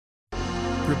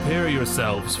Prepare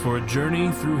yourselves for a journey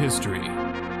through history.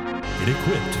 Get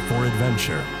equipped for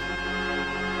adventure.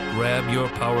 Grab your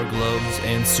power gloves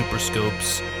and super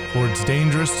scopes. For it's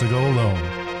dangerous to go alone.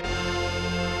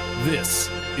 This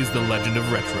is The Legend of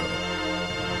Retro.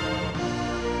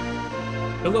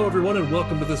 Hello, everyone, and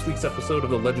welcome to this week's episode of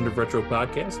the Legend of Retro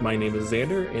podcast. My name is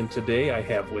Xander, and today I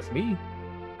have with me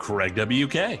Craig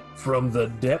WK. From the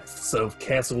depths of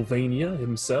Castlevania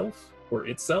himself, or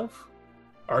itself.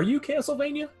 Are you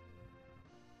Castlevania?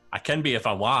 I can be if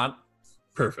I want.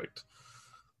 Perfect.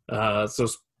 So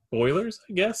spoilers,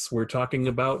 I guess. We're talking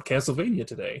about Castlevania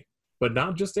today, but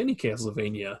not just any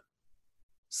Castlevania.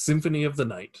 Symphony of the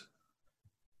Night.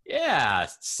 Yeah,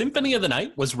 Symphony of the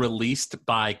Night was released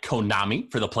by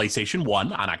Konami for the PlayStation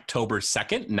 1 on October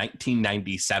 2nd,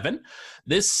 1997.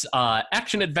 This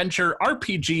action-adventure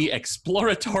RPG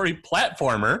exploratory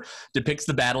platformer depicts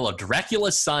the battle of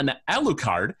Dracula's son,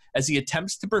 Alucard, as he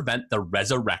attempts to prevent the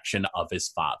resurrection of his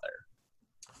father.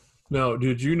 Now,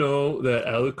 did you know that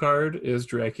Alucard is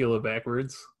Dracula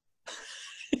backwards?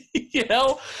 You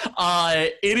know,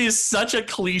 it is such a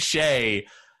cliche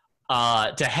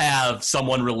to have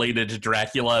someone related to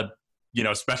Dracula, you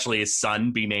know, especially his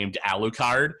son, be named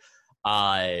Alucard.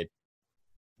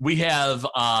 We have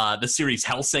the series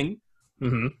Hellsing,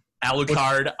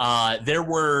 Alucard. There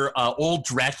were old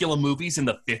Dracula movies in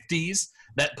the 50s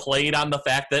that played on the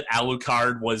fact that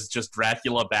Alucard was just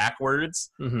Dracula backwards.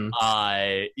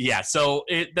 Yeah, so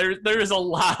there is a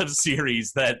lot of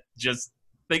series that just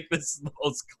think this is the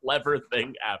most clever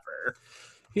thing ever.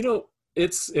 You know,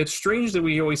 it's strange that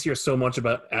we always hear so much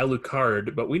about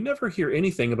Alucard, but we never hear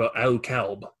anything about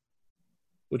Alucalb,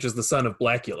 which is the son of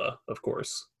Blackula, of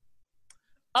course.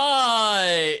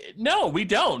 No, we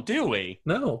don't, do we?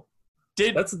 No.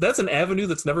 That's an avenue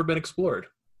that's never been explored.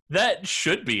 That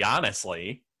should be,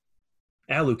 honestly.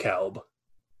 Alucalb.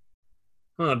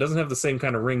 It doesn't have the same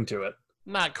kind of ring to it.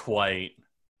 Not quite.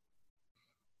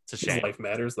 It's a shame. His life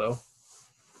matters, though.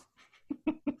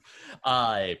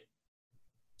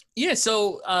 Yeah,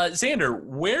 so, Xander,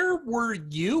 where were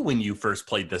you when you first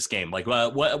played this game? Like,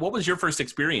 what was your first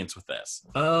experience with this?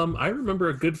 I remember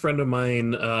a good friend of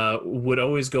mine would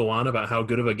always go on about how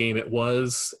good of a game it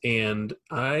was, and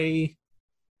I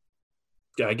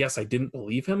guess I didn't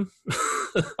believe him.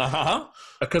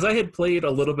 Because I had played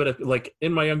a little bit of, like,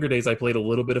 in my younger days, I played a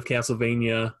little bit of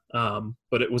Castlevania,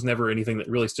 but it was never anything that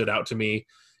really stood out to me.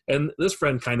 And this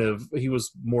friend he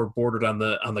was more bordered on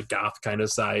the goth kind of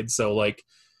side, so, like,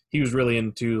 he was really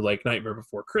into, like, Nightmare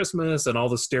Before Christmas and all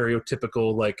the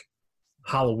stereotypical, like,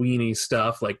 Halloween-y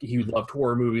stuff. Like, he loved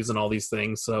horror movies and all these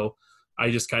things. So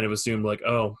I just kind of assumed, like,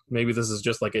 oh, maybe this is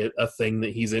just, like, a thing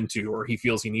that he's into or he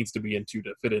feels he needs to be into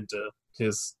to fit into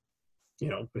his, you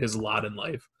know, his lot in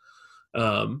life.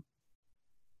 But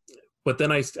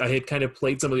then I had kind of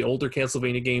played some of the older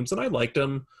Castlevania games and I liked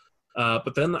them.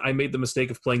 But then I made the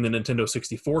mistake of playing the Nintendo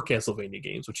 64 Castlevania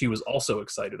games, which he was also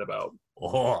excited about.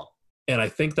 Oh. And I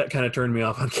think that kind of turned me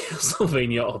off on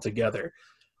Castlevania altogether.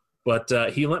 But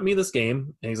he lent me this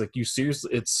game, and he's like, "You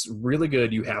seriously? It's really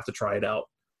good. You have to try it out.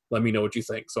 Let me know what you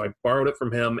think." So I borrowed it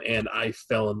from him, and I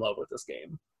fell in love with this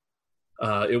game.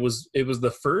 It was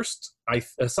the first,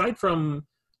 aside from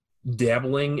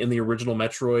dabbling in the original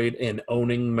Metroid and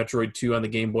owning Metroid 2 on the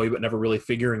Game Boy, but never really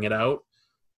figuring it out,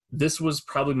 this was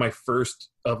probably my first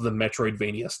of the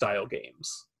Metroidvania-style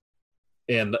games.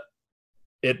 And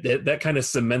that kind of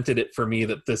cemented it for me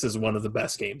that this is one of the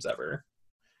best games ever.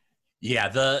 Yeah,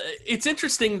 it's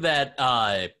interesting that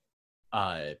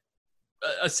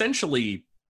essentially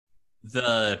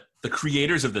the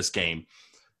creators of this game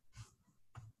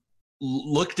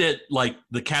looked at, like,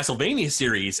 the Castlevania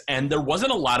series, and there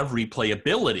wasn't a lot of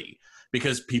replayability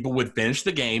because people would finish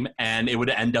the game and it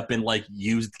would end up in, like,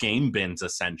 used game bins,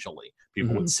 essentially.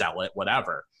 People would sell it,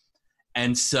 whatever.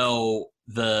 And so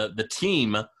the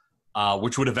team,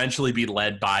 which would eventually be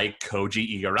led by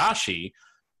Koji Igarashi,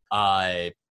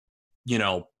 you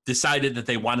know, decided that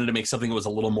they wanted to make something that was a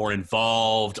little more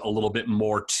involved, a little bit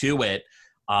more to it,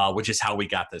 which is how we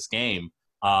got this game.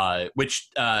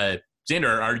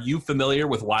 Xander, are you familiar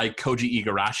with why Koji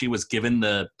Igarashi was given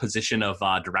the position of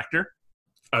director?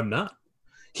 I'm not.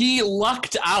 He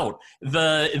lucked out.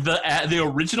 The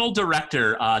original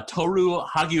director, Toru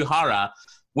Hagiwara,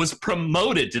 was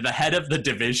promoted to the head of the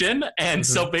division, and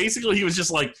so basically he was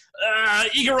just like,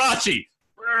 Igarashi,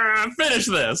 finish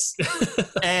this.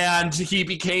 And he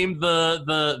became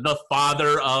the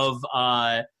father of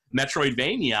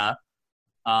Metroidvania.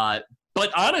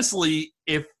 But honestly,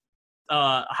 if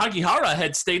Hagiwara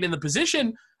had stayed in the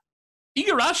position,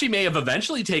 Igarashi may have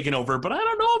eventually taken over, but I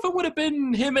don't know if it would have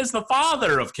been him as the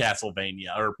father of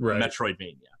Castlevania or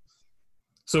Metroidvania.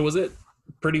 So was it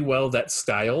pretty well that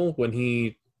style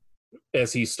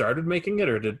as he started making it,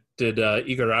 or did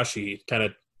Igarashi kind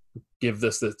of give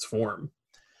this its form?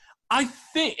 I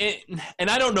think, and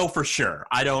I don't know for sure.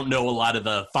 I don't know a lot of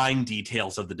the fine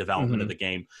details of the development of the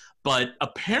game, but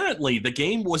apparently the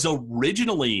game was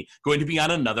originally going to be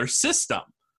on another system.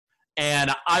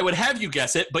 And I would have you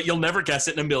guess it, but you'll never guess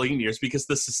it in a million years because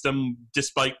the system,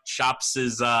 despite Shops'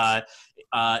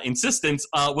 insistence,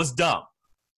 was dumb.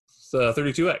 So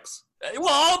 32X. Well,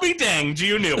 I'll be danged.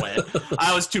 You knew it.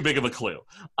 I was too big of a clue.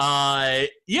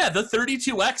 Yeah, the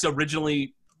 32X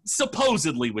originally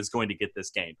supposedly was going to get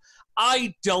this game.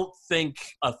 I don't think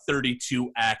a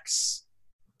 32X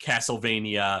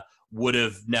Castlevania would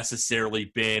have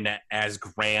necessarily been as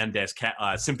grand as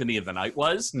Symphony of the Night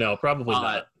was. No, probably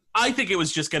not. I think it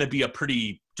was just going to be a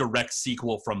pretty direct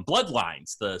sequel from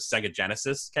Bloodlines, the Sega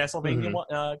Genesis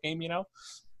Castlevania game, you know?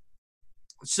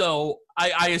 So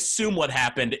I assume what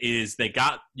happened is they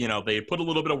got, they put a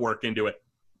little bit of work into it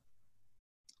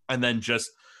and then just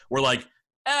were like,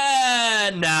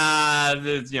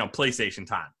 PlayStation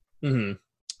time. Mm-hmm.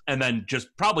 And then just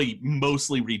probably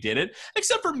mostly redid it,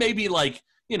 except for maybe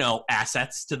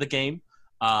assets to the game.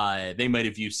 They might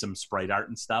have used some sprite art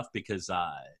and stuff because,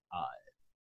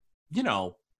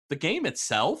 the game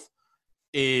itself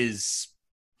is,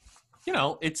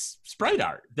 it's sprite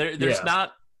art. There's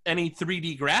not any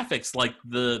 3D graphics like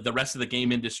the rest of the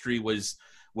game industry was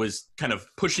kind of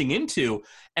pushing into.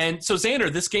 And so,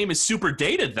 Xander, this game is super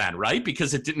dated then, right?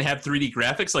 Because it didn't have 3D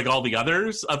graphics like all the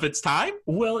others of its time?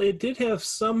 Well, it did have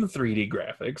some 3D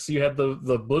graphics. You had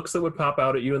the books that would pop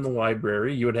out at you in the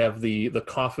library. You would have the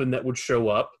coffin that would show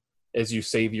up as you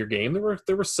save your game.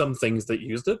 There were some things that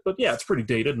used it, but yeah, it's pretty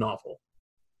dated and awful.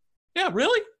 Yeah,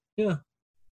 really? Yeah.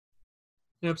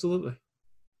 Absolutely.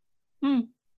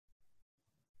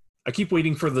 I keep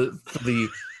waiting for the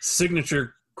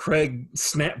signature Craig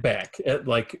snapback at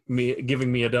me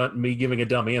giving a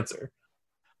dumb answer.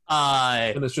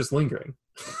 And it's just lingering.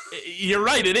 You're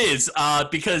right, it is,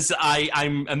 because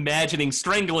I'm imagining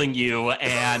strangling you,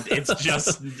 and it's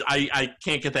just I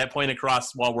can't get that point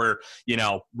across while we're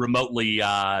remotely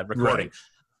recording.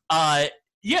 Right.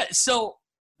 Yeah, so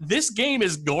this game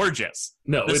is gorgeous.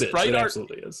 No, it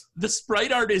absolutely is. The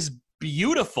sprite art is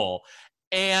beautiful,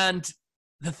 and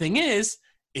the thing is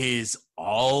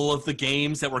all of the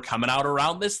games that were coming out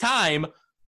around this time,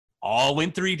 all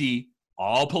in 3D,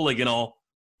 all polygonal,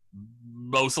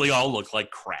 mostly all look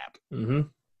like crap. Mm-hmm.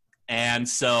 And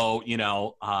so,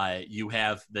 you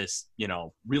have this,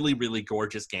 really, really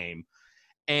gorgeous game.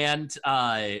 And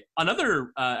I kind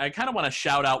of want to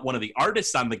shout out one of the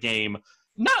artists on the game,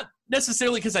 not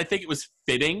necessarily because I think it was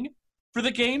fitting for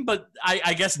the game, but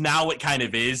I guess now it kind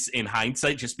of is in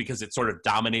hindsight, just because it sort of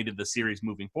dominated the series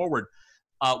moving forward.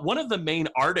 One of the main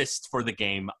artists for the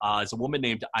game is a woman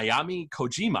named Ayami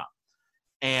Kojima.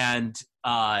 And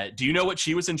do you know what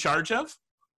she was in charge of?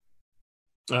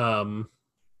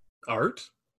 Art?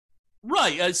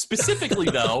 Right. Specifically,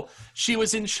 though, she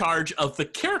was in charge of the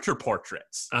character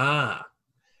portraits. Ah.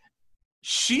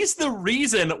 She's the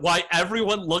reason why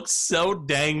everyone looks so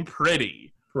dang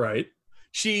pretty. Right.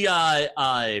 She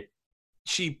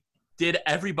did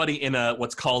everybody in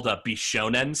what's called a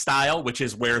Bishonen style, which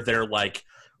is where they're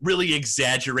really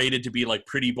exaggerated to be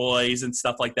pretty boys and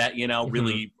stuff like that,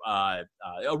 really a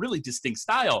really distinct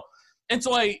style. And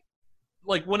so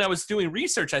when I was doing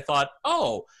research, I thought,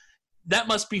 oh, that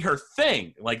must be her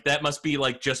thing. That must be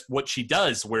just what she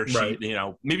does, where she,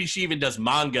 maybe she even does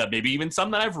manga, maybe even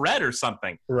some that I've read or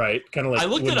something. Right. Kind of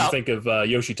when you think of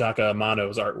Yoshitaka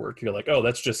Amano's artwork, you're like, oh,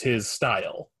 that's just his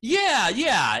style. Yeah.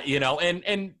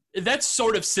 And that's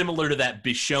sort of similar to that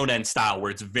Bishonen style, where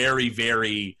it's very,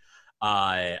 very,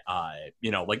 even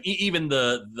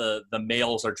the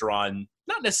males are drawn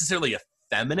not necessarily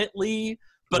effeminately,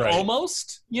 but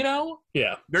almost,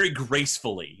 Yeah. Very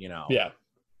gracefully, Yeah.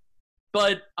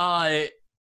 But,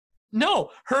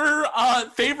 no, her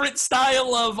favorite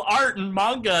style of art and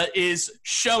manga is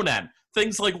shonen.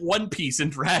 Things like One Piece and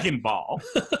Dragon Ball.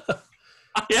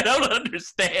 I don't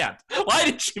understand. Why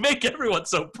did she make everyone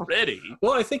so pretty?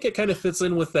 Well, I think it kind of fits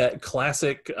in with that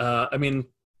classic,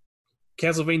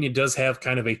 Castlevania does have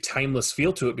kind of a timeless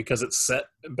feel to it because it's set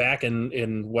back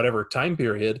in whatever time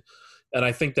period. And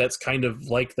I think that's kind of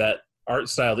like that art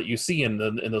style that you see in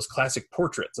those classic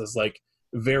portraits as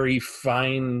very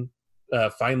finely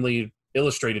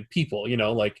illustrated people,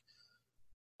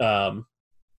 not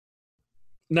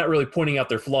really pointing out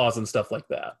their flaws and stuff like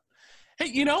that.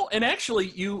 Hey, and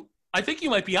actually I think you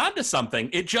might be onto something.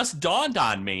 It just dawned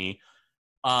on me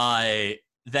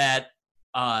that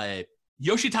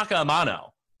Yoshitaka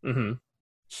Amano,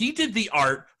 he did the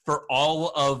art for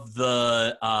all of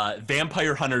the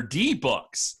Vampire Hunter D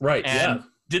books. Right, and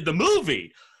did the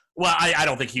movie. Well, I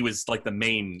don't think he was like the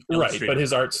main illustrator. Right, but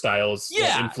his art style is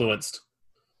influenced.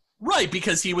 Right,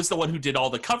 because he was the one who did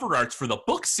all the cover arts for the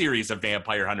book series of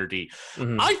Vampire Hunter D.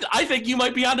 Mm-hmm. I think you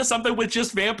might be onto something with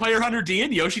just Vampire Hunter D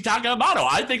and Yoshitaka Amano.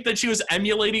 I think that she was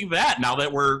emulating that now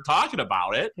that we're talking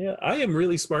about it. Yeah, I am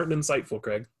really smart and insightful,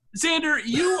 Craig. Xander,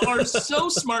 you are so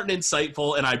smart and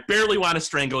insightful, and I barely want to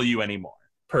strangle you anymore.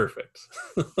 Perfect.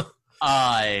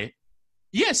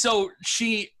 So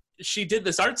she did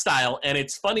this art style, and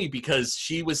it's funny because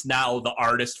she was now the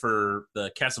artist for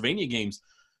the Castlevania games,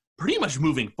 pretty much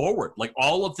moving forward. Like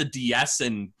all of the DS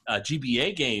and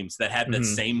GBA games that had that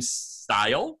same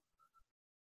style,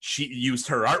 she used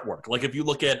her artwork. Like if you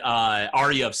look at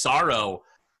Aria of Sorrow,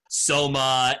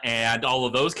 Soma, and all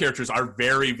of those characters are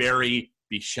very, very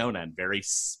Bishonen, very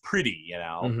pretty, you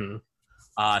know? Mm-hmm.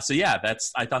 I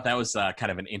thought that was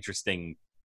kind of an interesting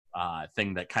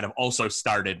thing that kind of also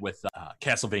started with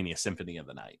Castlevania Symphony of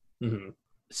the Night. Mm-hmm.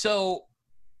 So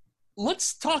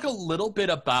let's talk a little bit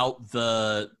about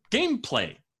the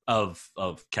gameplay of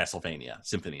Castlevania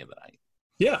Symphony of the Night.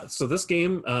 Yeah, so this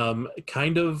game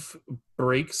kind of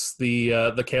breaks the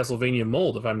Castlevania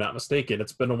mold, if I'm not mistaken.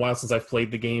 It's been a while since I've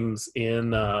played the games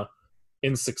in a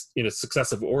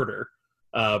successive order.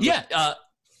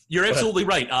 You're absolutely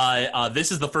right.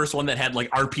 This is the first one that had like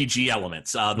RPG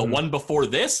elements. The one before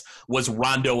this was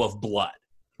Rondo of Blood.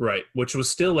 Right, which was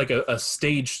still like a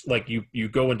stage, like you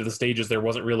go into the stages, there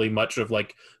wasn't really much of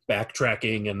like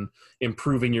backtracking and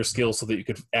improving your skills so that you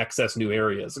could access new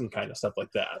areas and kind of stuff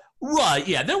like that. Right,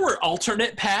 yeah, there were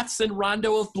alternate paths in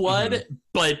Rondo of Blood,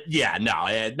 but yeah, no,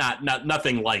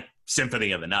 nothing like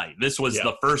Symphony of the Night. This was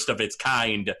the first of its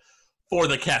kind for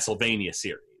the Castlevania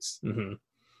series. Mm-hmm.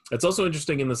 It's also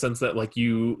interesting in the sense that like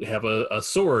you have a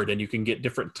sword and you can get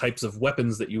different types of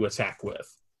weapons that you attack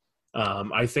with.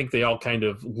 I think they all kind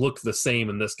of look the same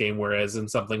in this game, whereas in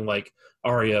something like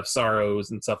Aria of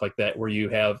Sorrows and stuff like that, where you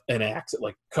have an axe that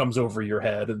like comes over your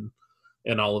head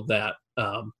and all of that.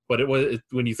 But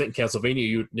when you think Castlevania,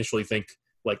 you initially think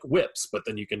like whips, but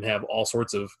then you can have all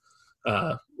sorts of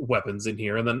weapons in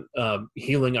here, and then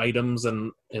healing items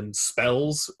and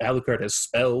spells. Alucard has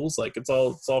spells, like it's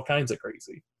all kinds of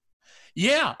crazy.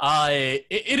 Yeah,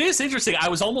 it is interesting. I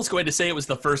was almost going to say it was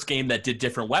the first game that did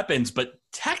different weapons, but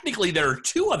technically there are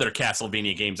two other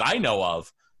Castlevania games I know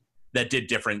of that did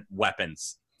different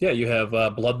weapons. Yeah, you have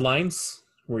Bloodlines,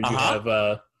 where you have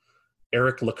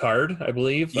Eric Lecard, I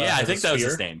believe. Yeah, I think that was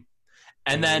his name.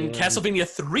 And then Castlevania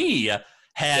 3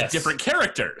 had different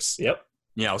characters. Yep.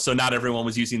 You know, so not everyone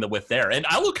was using the whip there. And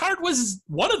Alucard was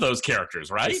one of those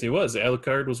characters, right? Yes, he was.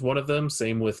 Alucard was one of them.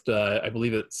 Same with, I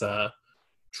believe it's...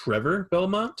 Trevor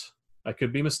Belmont. I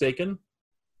could be mistaken.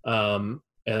 And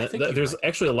there's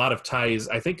actually a lot of ties.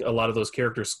 I think a lot of those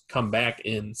characters come back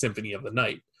in Symphony of the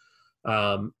Night.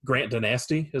 Grant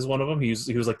Dynasty is one of them. He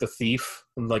was like the thief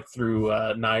and like threw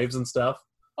knives and stuff.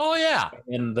 Oh yeah.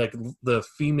 And the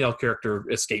female character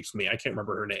escapes me. I can't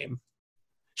remember her name.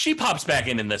 She pops back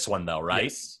in this one though, right?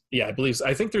 Yes. Yeah, I believe so.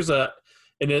 I think there's now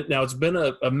it's been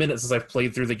a minute since I've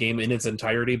played through the game in its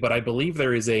entirety, but I believe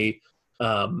there is a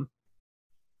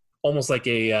almost like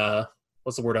a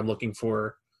what's the word I'm looking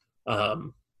for?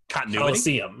 Continuity?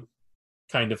 Coliseum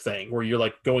kind of thing, where you're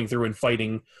like going through and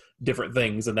fighting different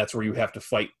things, and that's where you have to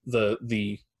fight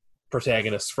the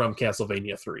protagonists from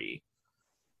Castlevania 3.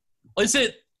 Is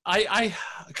it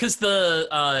because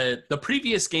the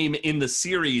previous game in the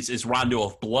series is Rondo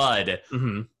of Blood.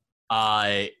 Mm-hmm.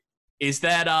 Is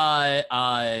that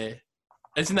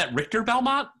isn't that Richter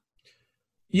Belmont?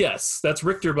 Yes, that's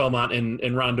Richter Belmont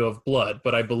in Rondo of Blood,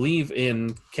 but I believe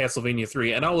in Castlevania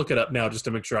 3, and I'll look it up now just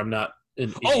to make sure I'm not...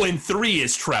 in 3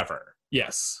 is Trevor.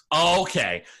 Yes. Oh,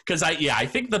 okay. Because I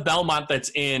think the Belmont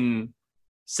that's in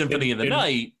Symphony of the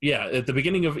Night... Yeah, at the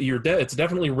beginning of it's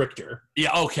definitely Richter.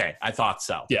 Yeah, okay. I thought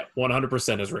so. Yeah,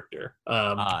 100% is Richter.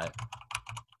 Let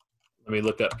me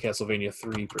look up Castlevania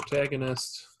 3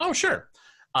 protagonist. Oh, sure.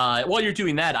 While you're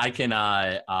doing that, I can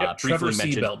Trevor briefly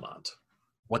mention... C. Belmont.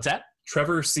 What's that?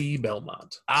 Trevor C.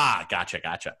 Belmont. Gotcha.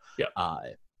 Yeah.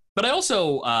 But I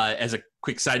also, as a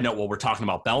quick side note, while we're talking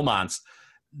about Belmonts,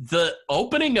 the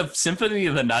opening of Symphony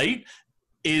of the Night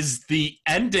is the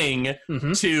ending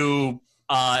to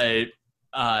Rondo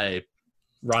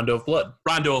of Blood.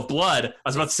 Rondo of Blood. I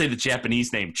was about to say the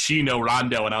Japanese name, Chino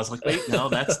Rondo, and I was like, wait, no,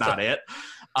 that's not it.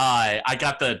 I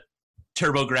got the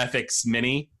TurboGrafx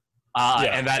Mini,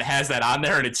 and that has that on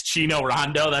there, and it's Chino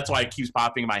Rondo. That's why it keeps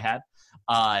popping in my head.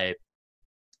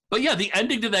 But yeah, the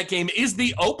ending to that game is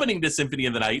the opening to Symphony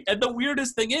of the Night. And the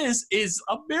weirdest thing is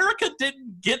America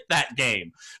didn't get that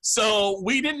game. So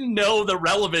we didn't know the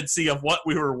relevancy of what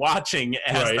we were watching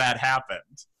as that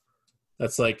happened.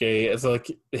 It's like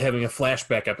having a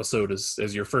flashback episode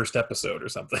as your first episode or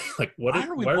something. Like, why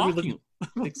are we looking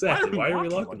exactly? Why are we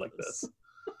looking like this?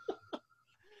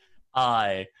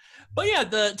 But yeah,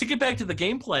 to get back to the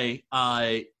gameplay,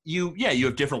 you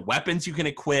have different weapons you can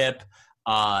equip.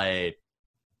 One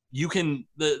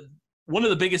of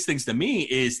the biggest things to me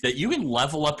is that you can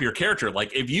level up your character.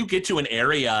 Like if you get to an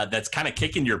area that's kind of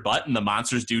kicking your butt and the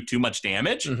monsters do too much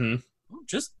damage,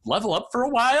 just level up for a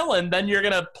while and then you're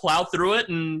gonna plow through it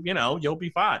and you'll be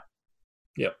fine.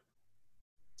 Yep.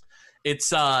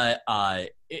 It's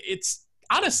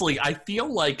honestly, I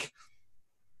feel like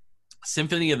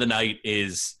Symphony of the Night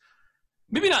is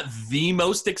maybe not the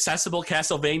most accessible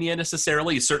Castlevania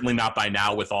necessarily. Certainly not by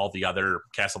now with all the other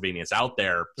Castlevanias out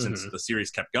there since the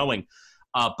series kept going.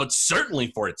 But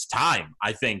certainly for its time,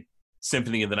 I think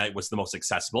Symphony of the Night was the most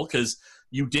accessible because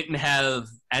you didn't have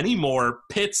any more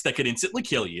pits that could instantly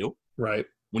kill you. Right.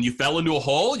 When you fell into a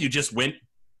hole, you just went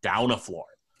down a floor.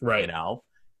 Right.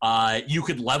 You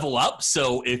could level up.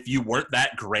 So if you weren't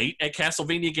that great at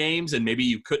Castlevania games and maybe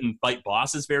you couldn't fight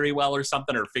bosses very well or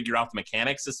something or figure out the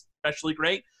mechanics especially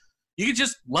great, you could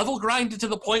just level grind it to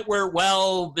the point where,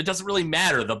 well, it doesn't really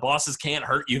matter. The bosses can't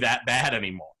hurt you that bad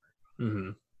anymore.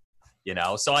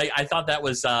 So I thought that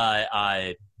was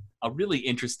a really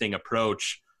interesting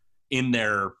approach in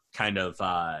their kind of,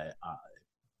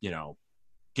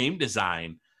 game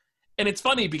design. And it's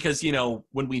funny because,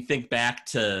 when we think back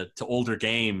to older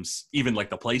games, even like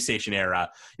the PlayStation era,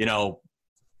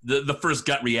 the first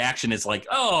gut reaction is like,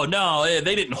 oh, no,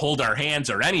 they didn't hold our hands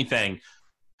or anything.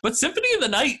 But Symphony of the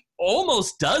Night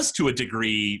almost does to a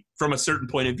degree from a certain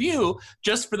point of view,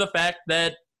 just for the fact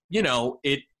that,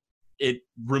 it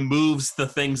removes the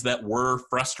things that were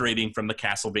frustrating from the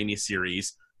Castlevania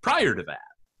series prior to that.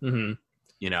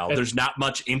 There's not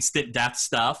much instant death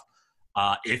stuff,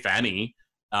 if any.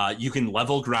 You can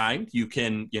level grind. You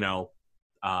can,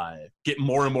 get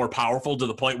more and more powerful to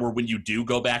the point where when you do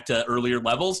go back to earlier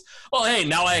levels, well, hey,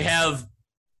 now I have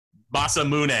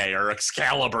Masamune or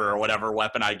Excalibur or whatever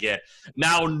weapon I get.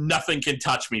 Now nothing can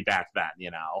touch me back then,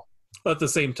 But at the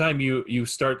same time, you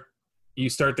start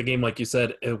the game, like you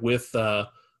said, with the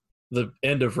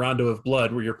end of Rondo of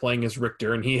Blood, where you're playing as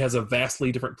Richter, and he has a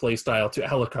vastly different play style to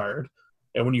Alucard.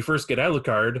 And when you first get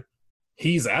Alucard,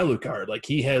 he's Alucard. Like,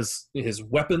 he has his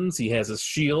weapons, he has his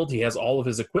shield, he has all of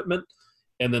his equipment,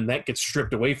 and then that gets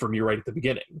stripped away from you right at the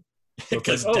beginning.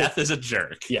 Because Death is a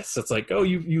jerk. Yes, it's like, oh,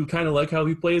 you kind of like how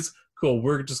he plays? Cool,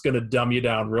 we're just going to dumb you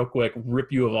down real quick,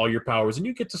 rip you of all your powers, and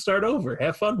you get to start over.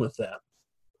 Have fun with that.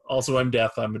 Also, I'm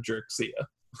Death, I'm a jerk, see ya.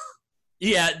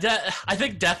 Yeah, I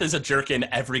think Death is a jerk in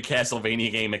every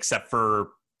Castlevania game except for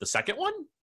the second one.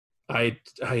 I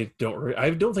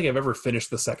don't think I've ever finished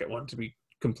the second one, to be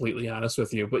completely honest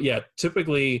with you. But yeah,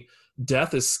 typically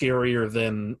Death is scarier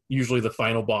than usually the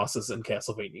final bosses in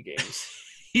Castlevania games.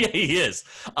 Yeah, he is.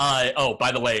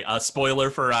 By the way,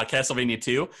 spoiler for Castlevania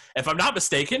 2. If I'm not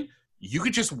mistaken, you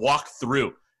could just walk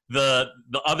through. The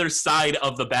other side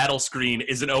of the battle screen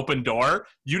is an open door.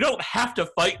 You don't have to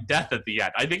fight Death at the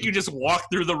end. I think you just walk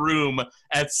through the room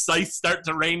as sights start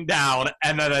to rain down,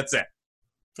 and then that's it.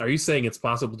 Are you saying it's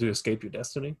possible to escape your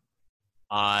destiny?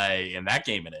 In that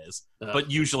game it is.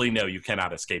 But usually, no, you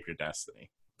cannot escape your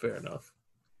destiny. Fair enough.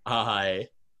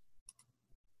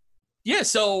 Yeah,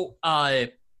 so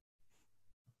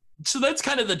that's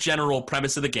kind of the general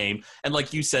premise of the game. And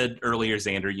like you said earlier,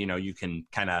 Xander, you can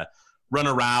kind of run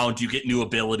around, you get new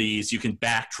abilities, you can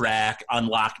backtrack,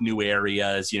 unlock new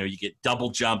areas, you get double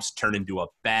jumps, turn into a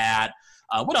bat.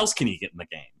 What else can you get in the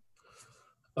game?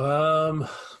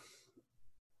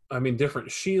 Different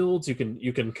shields. You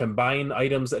can combine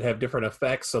items that have different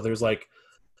effects. So there's like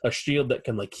a shield that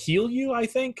can like heal you, I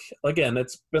think. Again,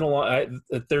 it's been a long.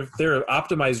 There are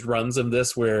optimized runs in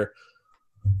this where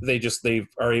they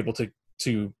are able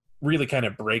to really kind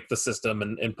of break the system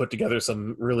and put together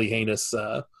some really heinous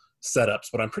setups.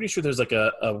 But I'm pretty sure there's like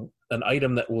an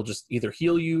item that will just either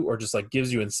heal you or just like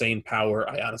gives you insane power.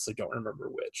 I honestly don't remember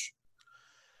which.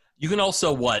 You can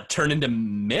also turn into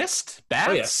mist? Bats?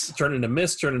 Oh yes, turn into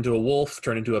mist, turn into a wolf,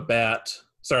 turn into a bat.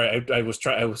 Sorry, I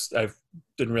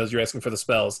didn't realize you're asking for the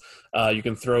spells. You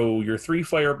can throw your 3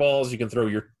 fireballs. You can throw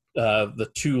your the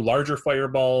 2 larger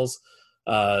fireballs.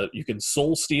 You can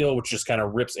soul steal, which just kind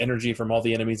of rips energy from all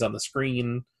the enemies on the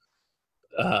screen.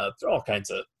 All kinds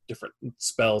of different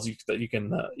spells that you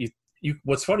can.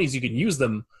 What's funny is you can use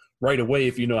them right away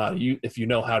if you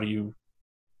know how to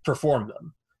perform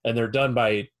them, and they're done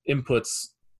by inputs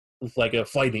like a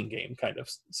fighting game kind of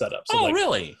setup. So like,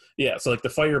 really? Yeah. So like the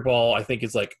fireball, I think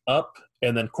is like up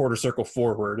and then quarter circle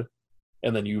forward,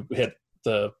 and then you hit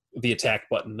the attack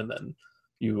button, and then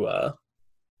you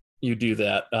do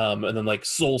that. And then like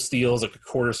soul steel is like a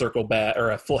quarter circle back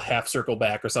or a full half circle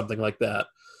back or something like that.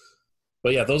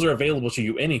 But yeah, those are available to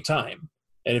you anytime.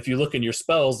 And if you look in your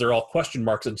spells, they're all question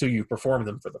marks until you perform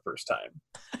them for the first time.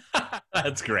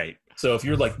 That's great. So if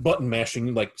you're like button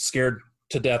mashing, like scared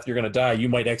to death you're going to die, you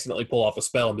might accidentally pull off a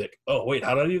spell and be like, oh, wait,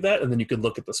 how did I do that? And then you can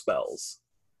look at the spells.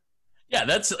 Yeah,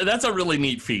 that's a really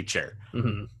neat feature.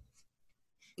 Mm-hmm.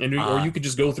 And or you could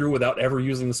just go through without ever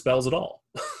using the spells at all.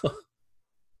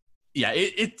 Yeah,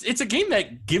 it's a game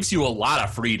that gives you a lot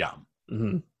of freedom.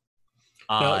 Mm-hmm.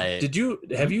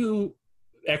 Now, have you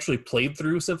actually played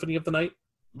through Symphony of the Night?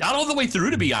 Not all the way through,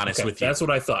 to be honest with you. That's what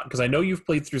I thought, because I know you've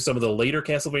played through some of the later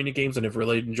Castlevania games and have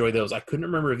really enjoyed those. I couldn't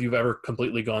remember if you've ever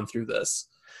completely gone through this.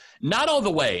 Not all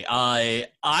the way. I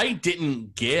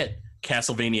didn't get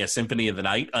Castlevania Symphony of the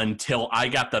Night until I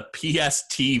got the PS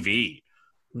TV.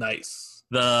 Nice.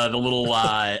 The little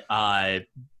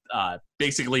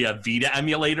basically a Vita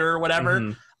emulator or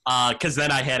whatever. Because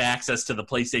then I had access to the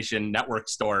PlayStation Network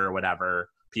store or whatever,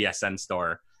 PSN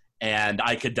store. And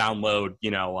I could download,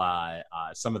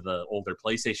 some of the older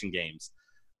PlayStation games.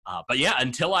 But yeah,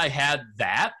 until I had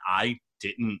that, I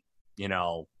didn't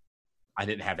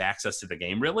have access to the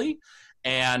game really.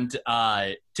 And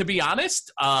to be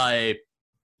honest,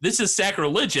 this is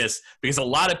sacrilegious because a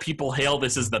lot of people hail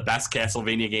this as the best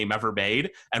Castlevania game ever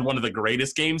made and one of the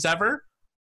greatest games ever.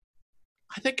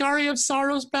 I think Aria of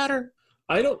Sorrow's better.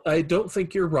 I don't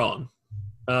think you're wrong.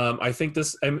 I think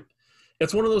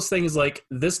it's one of those things like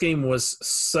this game was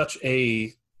such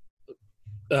a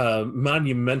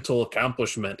monumental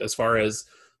accomplishment as far as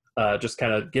just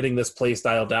kind of getting this play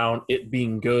style down, it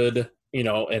being good,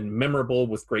 and memorable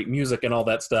with great music and all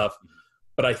that stuff.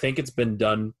 But I think it's been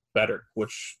done better,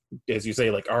 which, as you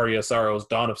say, like Aria of Sorrows,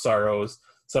 Dawn of Sorrows,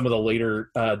 some of the later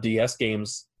DS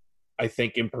games, I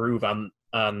think improve on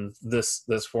this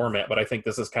format. But I think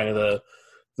this is kind of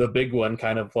the big one,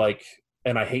 kind of like,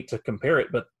 and I hate to compare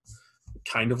it, but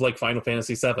kind of like Final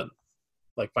Fantasy VII.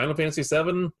 Like Final Fantasy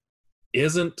VII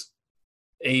isn't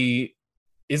the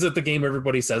game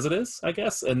everybody says it is, I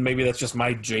guess. And maybe that's just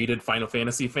my jaded Final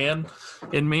Fantasy fan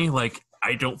in me. Like,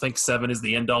 I don't think 7 is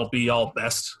the end-all, be-all,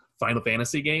 best Final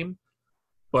Fantasy game.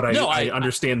 But I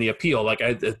understand the appeal. Like,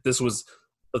 this was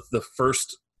the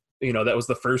first, that was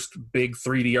the first big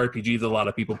 3D RPG that a lot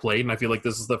of people played. And I feel like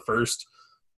this is the first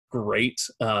great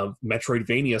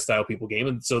Metroidvania-style people game.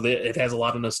 And so it has a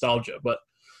lot of nostalgia. But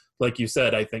like you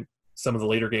said, I think some of the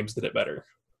later games did it better.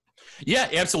 Yeah,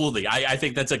 absolutely. I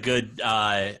think that's a good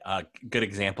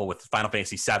example with Final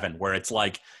Fantasy VII, where it's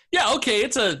like, yeah, okay,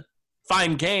 it's a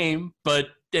fine game, but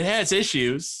it has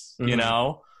issues,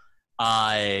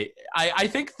 I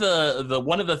think the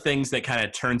one of the things that kind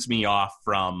of turns me off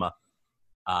from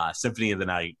Symphony of the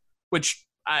Night, which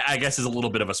I guess is a little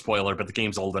bit of a spoiler, but the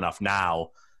game's old enough now,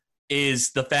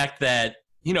 is the fact that,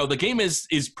 the game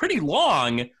is pretty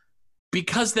long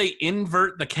because they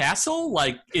invert the castle.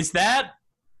 Like, is that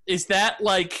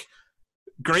like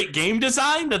great game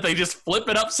design that they just flip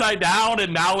it upside down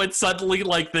and now it's suddenly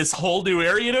like this whole new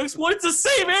area to explore? It's the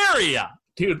same area.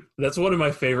 Dude, that's one of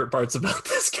my favorite parts about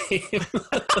this game.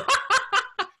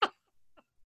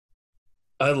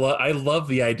 I love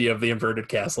the idea of the inverted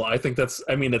castle. I think it's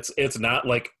not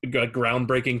like a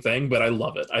groundbreaking thing, but I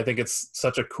love it. I think it's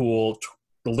such a cool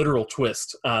literal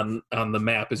twist on the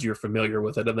map as you're familiar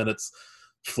with it, and then it's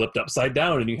flipped upside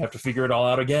down and you have to figure it all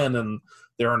out again, and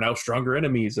there are now stronger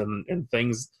enemies and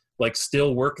things like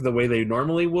still work the way they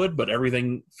normally would, but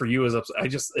everything for you is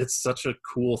it's such a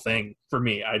cool thing for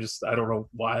me. I don't know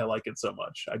why I like it so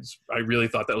much. I really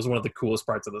thought that was one of the coolest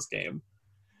parts of this game.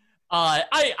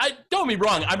 I don't get me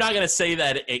wrong, I'm not going to say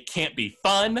that it can't be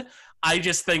fun. I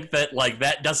just think that like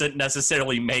that doesn't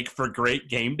necessarily make for great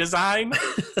game design,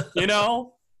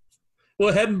 Well,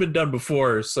 it hadn't been done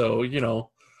before, so,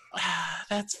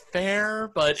 That's fair,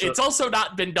 but it's also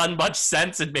not been done much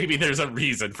since, and maybe there's a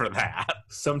reason for that.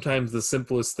 Sometimes the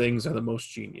simplest things are the most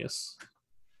genius.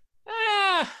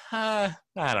 I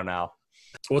don't know.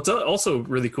 What's also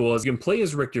really cool is you can play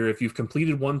as Richter if you've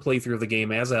completed one playthrough of the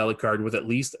game as Alucard with at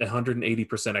least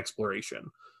 180% exploration.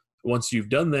 Once you've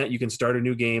done that, you can start a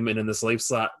new game and in the save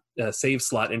slot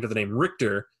enter the name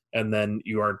Richter, and then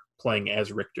you are playing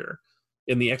as Richter.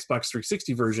 In the Xbox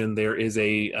 360 version, there is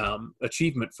a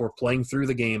achievement for playing through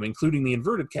the game, including the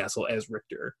inverted castle as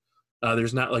Richter.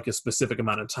 There's not like a specific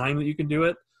amount of time that you can do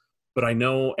it, but I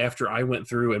know after I went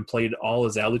through and played all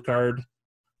as Alucard,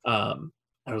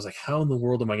 I was like, how in the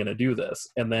world am I going to do this?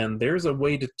 And then there's a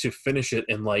way to finish it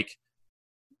in like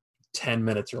 10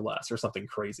 minutes or less or something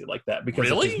crazy like that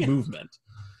because of his movement.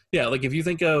 Yeah, like if you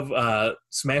think of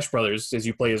Smash Brothers as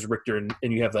you play as Richter and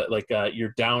you have that like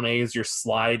your down A is your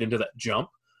slide into that jump.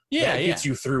 Yeah, that gets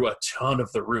you through a ton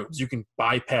of the rooms. You can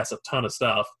bypass a ton of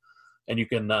stuff and you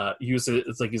can use it.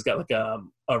 It's like he's got like a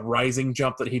rising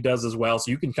jump that he does as well.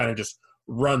 So you can kind of just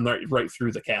run right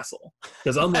through the castle.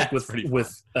 Because unlike with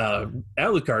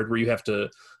Alucard, where you have to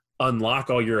unlock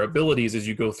all your abilities as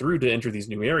you go through to enter these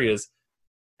new areas,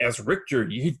 as Richter,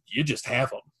 you just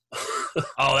have them.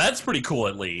 Oh, that's pretty cool,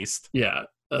 at least. Yeah.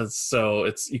 So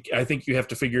I think you have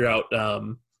to figure out.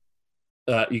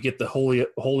 You get the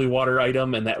holy water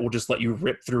item, and that will just let you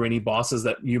rip through any bosses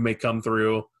that you may come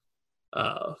through.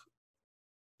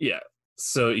 Yeah.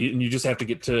 So you just have to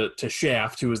get to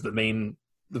Shaft, who is the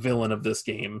villain of this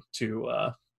game,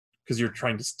 because you're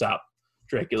trying to stop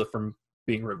Dracula from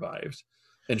being revived,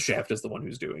 and Shaft is the one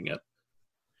who's doing it.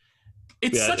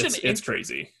 It's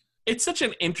crazy. It's such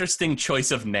an interesting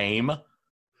choice of name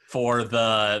for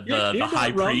the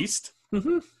high priest.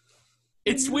 Mm-hmm.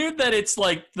 It's weird that it's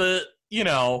like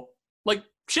like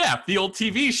Shaft, the old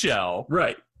TV show.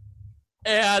 Right.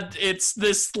 And it's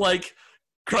this like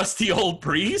crusty old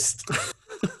priest.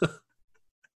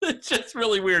 It's just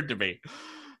really weird to me.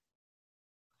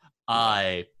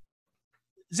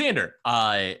 Xander,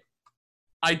 I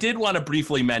did want to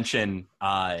briefly mention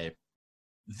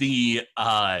the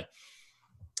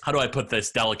how do I put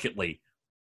this delicately?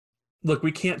 Look,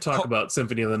 we can't talk about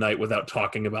Symphony of the Night without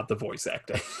talking about the voice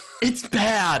acting. It's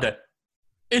bad.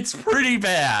 It's pretty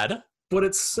bad. But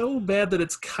it's so bad that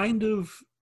it's kind of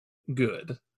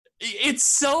good. It's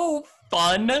so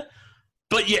fun,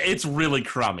 but yeah, it's really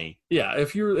crummy. Yeah,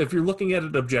 if you're looking at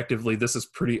it objectively, this is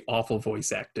pretty awful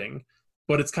voice acting.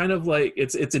 But it's kind of like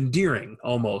it's endearing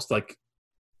almost. Like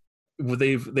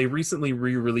they recently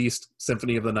re-released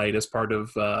Symphony of the Night as part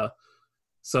of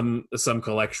some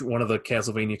collection, one of the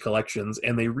Castlevania collections,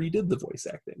 and they redid the voice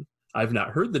acting. I've not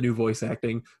heard the new voice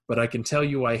acting, but I can tell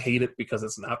you I hate it because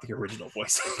it's not the original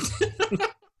voice acting.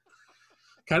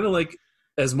 Kind of like,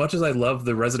 as much as I love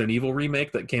the Resident Evil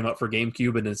remake that came out for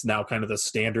GameCube and is now kind of the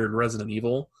standard Resident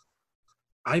Evil,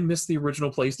 I miss the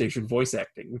original PlayStation voice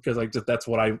acting because that's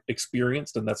what I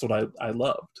experienced and that's what I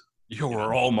loved. You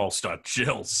were almost a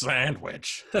Jill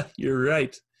sandwich. You're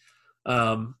right.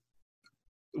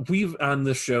 We've on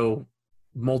this show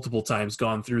multiple times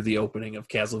gone through the opening of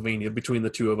Castlevania between the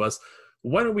two of us.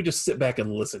 Why don't we just sit back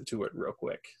and listen to it real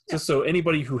quick? Yeah. Just so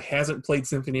anybody who hasn't played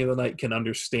Symphony of the Night can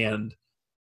understand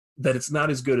that it's not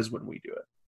as good as when we do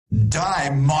it. Die,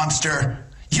 monster!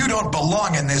 You don't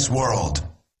belong in this world!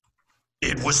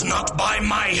 It was not by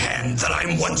my hand that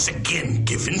I'm once again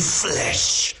given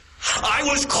flesh. I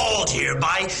was called here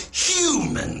by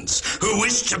humans who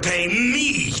wish to pay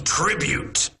me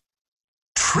tribute.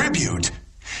 Tribute?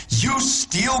 You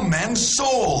steal men's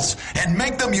souls and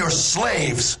make them your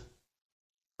slaves.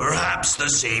 Perhaps the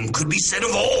same could be said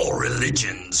of all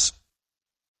religions.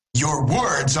 Your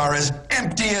words are as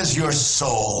empty as your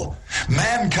soul.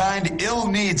 Mankind ill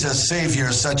needs a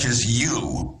savior such as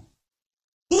you.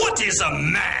 What is a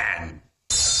man?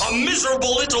 A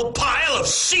miserable little pile of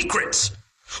secrets.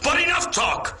 But enough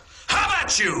talk. How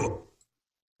about you?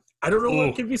 I don't know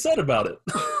what can be said about it.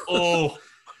 Oh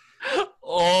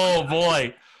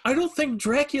boy. I don't think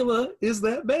Dracula is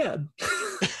that bad.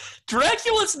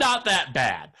 Dracula's not that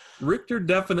bad. Richter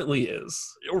definitely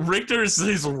is. Richter's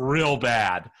is real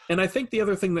bad. And I think the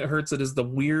other thing that hurts it is the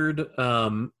weird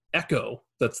echo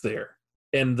that's there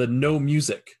and the no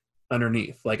music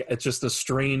underneath. Like, it's just a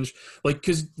strange, like,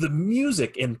 because the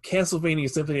music in Castlevania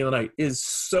Symphony of the Night is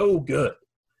so good.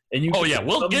 And you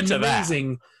we'll get to that.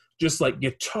 Amazing, just like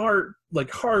guitar,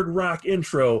 like hard rock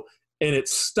intro, and it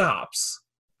stops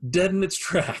dead in its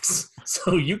tracks.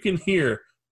 So you can hear,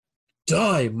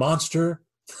 die, monster.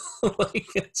 Like,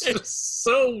 it's just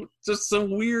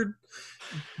some weird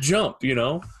jump, you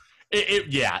know?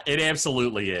 It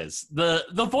absolutely is.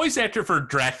 The voice actor for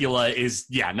Dracula is,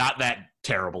 not that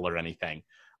terrible or anything.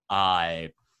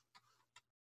 The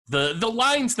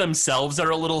lines themselves are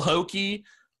a little hokey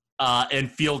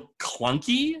and feel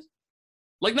clunky.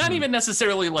 Like, not even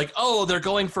necessarily like, they're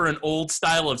going for an old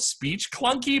style of speech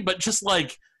clunky, but just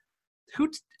like,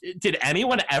 did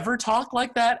anyone ever talk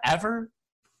like that ever?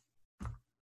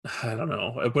 I don't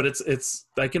know, but it's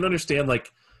I can understand,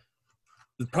 like,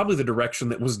 probably the direction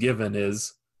that was given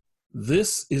is,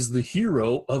 this is the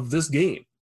hero of this game.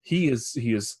 He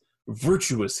is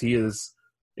virtuous. He is,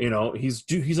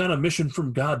 he's on a mission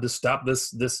from God to stop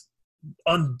this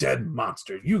undead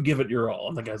monster. You give it your all.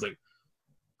 And the guy's like,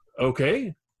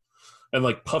 okay. and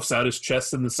like puffs out his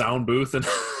chest in the sound booth and,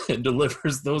 and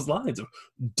delivers those lines of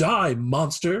 "Die,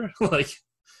 monster!" Like,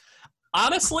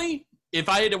 honestly, if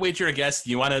I had to wager a guess,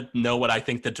 you want to know what I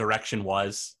think the direction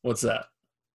was? What's that?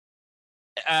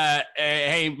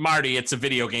 Hey, Marty, it's a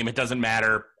video game. It doesn't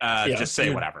matter. Just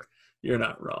say whatever. You're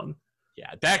not wrong.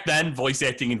 Yeah, back then, voice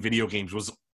acting in video games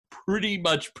was pretty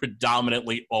much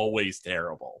predominantly always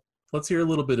terrible. Let's hear a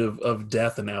little bit of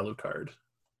Death and Alucard.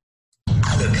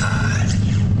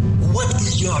 Alucard, what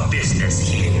is your business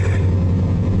here?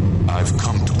 I've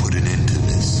come to put an end to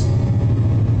this.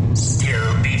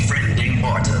 Still befriending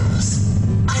mortals.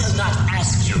 I'll not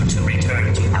ask you to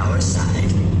return to our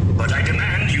side, but I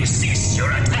demand you cease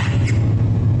your attack.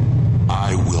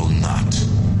 I will not.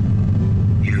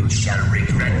 You shall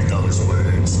regret those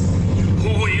words.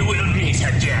 We will meet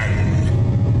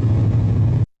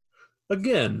again.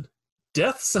 Again,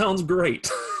 Death sounds great.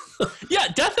 Yeah,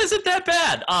 Death isn't that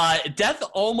bad. Death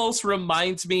almost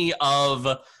reminds me of,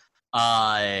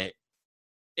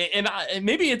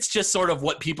 maybe it's just sort of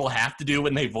what people have to do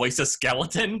when they voice a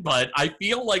skeleton, but I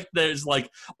feel like there's like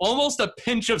almost a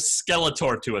pinch of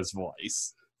Skeletor to his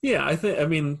voice. Yeah, I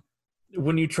mean,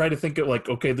 when you try to think of like,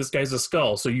 okay, this guy's a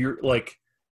skull, so you're like,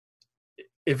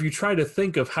 if you try to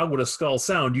think of how would a skull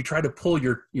sound, you try to pull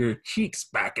your cheeks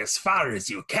back as far as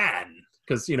you can,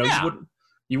 because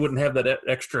you wouldn't have that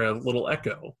extra little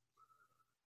echo.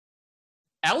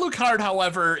 Alucard,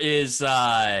 however, is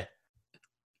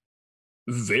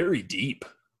very deep.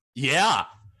 Yeah.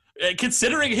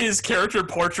 Considering his character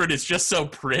portrait is just so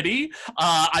pretty,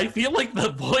 I feel like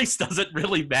the voice doesn't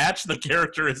really match the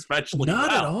character especially Not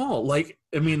well. at all. Like,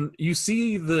 I mean, you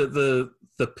see the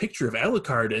picture of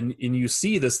Alucard and you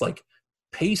see this like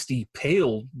pasty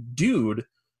pale dude,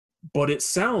 but it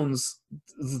sounds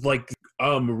like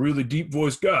I'm a really deep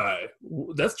voiced guy.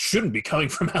 That shouldn't be coming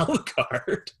from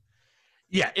Alucard.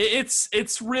 Yeah,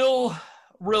 it's real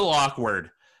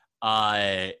awkward.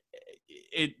 The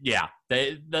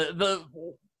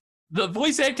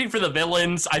voice acting for the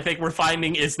villains, I think we're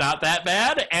finding, is not that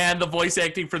bad, and the voice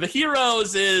acting for the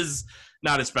heroes is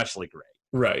not especially great.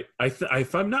 Right.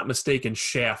 If I'm not mistaken,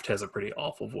 Shaft has a pretty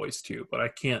awful voice too, but I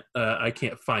can't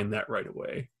find that right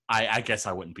away. I guess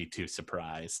I wouldn't be too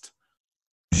surprised.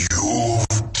 You've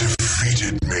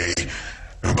defeated me,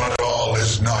 but all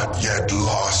is not yet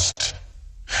lost.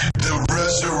 The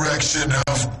resurrection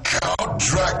of Count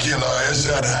Dracula is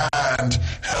at hand.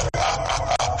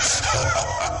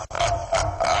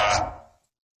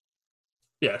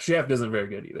 Yeah, Shaft isn't very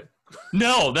good either.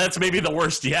 No, that's maybe the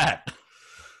worst yet.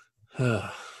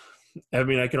 I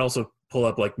mean, I can also pull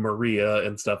up like Maria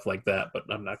and stuff like that, but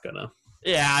I'm not gonna.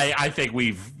 Yeah, I think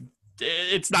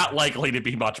it's not likely to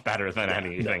be much better than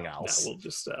anything else. No, we'll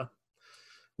just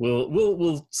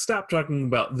we'll stop talking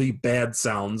about the bad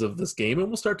sounds of this game and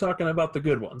we'll start talking about the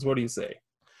good ones. What do you say?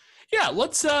 Yeah,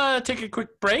 let's take a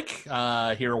quick break,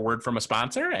 hear a word from a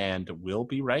sponsor, and we'll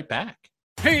be right back.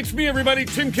 Hey, it's me, everybody,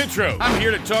 Tim Kittredge. I'm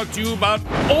here to talk to you about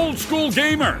Old School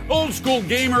Gamer. Old School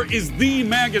Gamer is the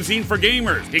magazine for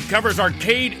gamers. It covers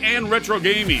arcade and retro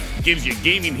gaming, gives you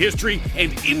gaming history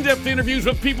and in-depth interviews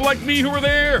with people like me who are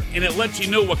there, and it lets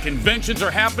you know what conventions are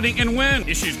happening and when.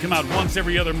 Issues come out once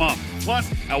every other month.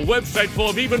 Plus, a website full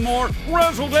of even more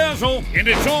razzle-dazzle, and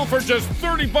it's all for just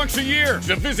 $30 a year.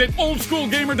 So visit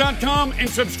oldschoolgamer.com and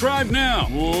subscribe now.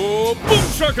 Whoa, boom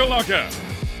shakalaka!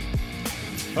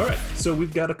 All right, so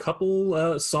we've got a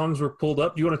couple songs were pulled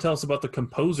up. Do you want to tell us about the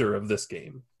composer of this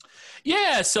game?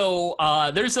 Yeah, so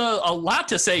there's a lot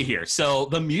to say here. So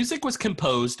the music was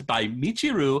composed by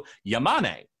Michiru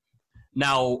Yamane.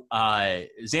 Now,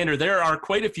 Xander, there are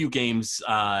quite a few games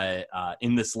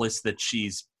in this list that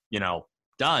she's,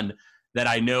 done that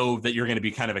I know that you're going to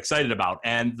be kind of excited about.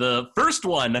 And the first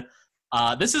one,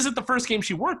 this isn't the first game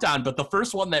she worked on, but the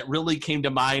first one that really came to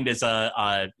mind as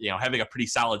having a pretty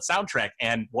solid soundtrack,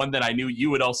 and one that I knew you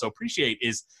would also appreciate,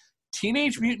 is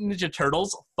Teenage Mutant Ninja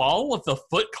Turtles: Fall of the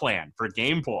Foot Clan for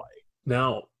Game Boy.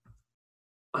 Now,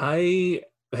 I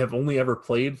have only ever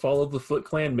played Fall of the Foot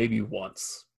Clan maybe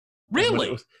once.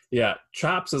 Really? Yeah,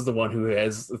 Chops is the one who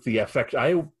has the effect.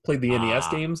 I played the NES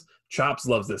games. Chops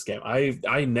loves this game.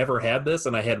 I never had this,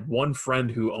 and I had one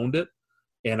friend who owned it,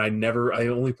 and I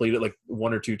only played it like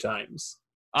one or two times.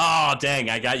 Oh, dang,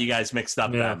 I got you guys mixed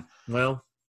up then. Well,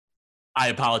 I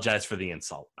apologize for the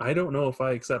insult. I don't know if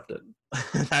I accept it.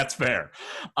 That's fair.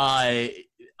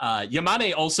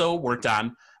 Yamane also worked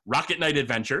on Rocket Knight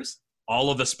Adventures,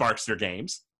 all of the Sparkster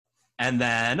games, and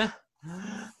then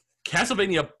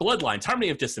Castlevania Bloodlines, Harmony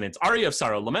of Dissonance, Aria of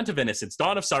Sorrow, Lament of Innocence,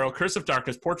 Dawn of Sorrow, Curse of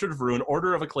Darkness, Portrait of Ruin,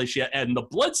 Order of Ecclesia, and the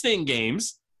Bloodstained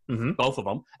games, both of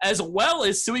them, as well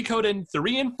as Suikoden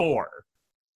 3 and 4.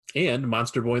 And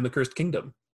Monster Boy and the Cursed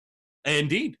Kingdom.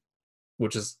 Indeed.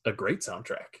 Which is a great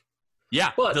soundtrack.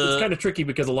 Yeah. But it's kind of tricky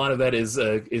because a lot of that is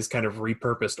kind of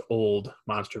repurposed old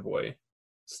Monster Boy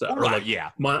stuff. Right,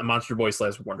 like Monster Boy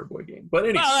 / Wonder Boy game. But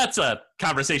anyway. Well, that's a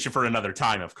conversation for another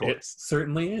time, of course. It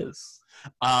certainly is.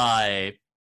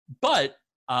 But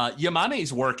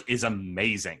Yamane's work is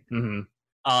amazing.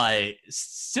 Mm-hmm.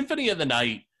 Symphony of the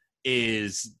Night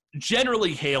is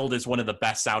generally hailed as one of the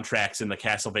best soundtracks in the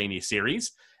Castlevania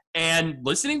series. And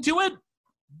listening to it,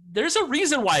 there's a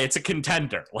reason why it's a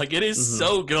contender. Like, it is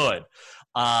so good.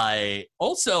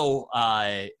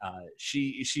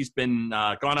 She's been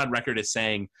gone on record as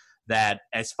saying that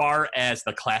as far as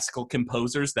the classical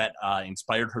composers that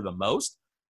inspired her the most,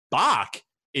 Bach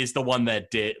is the one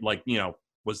that did, like, you know,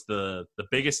 was the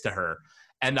biggest to her.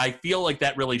 And I feel like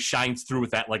that really shines through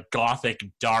with that, like, gothic,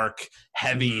 dark,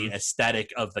 heavy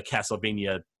aesthetic of the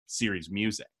Castlevania series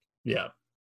music. Yeah.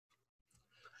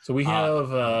 So we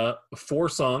have 4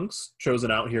 songs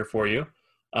chosen out here for you.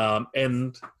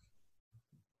 And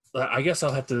I guess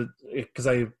I'll have to, because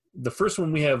the first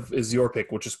one we have is your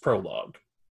pick, which is Prologue.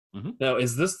 Mm-hmm. Now,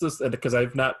 is this, because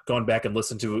I've not gone back and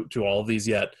listened to all of these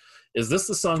yet, is this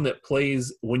the song that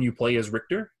plays when you play as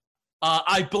Richter?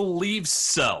 I believe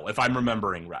so, if I'm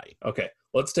remembering right. Okay,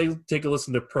 let's take a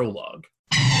listen to Prologue.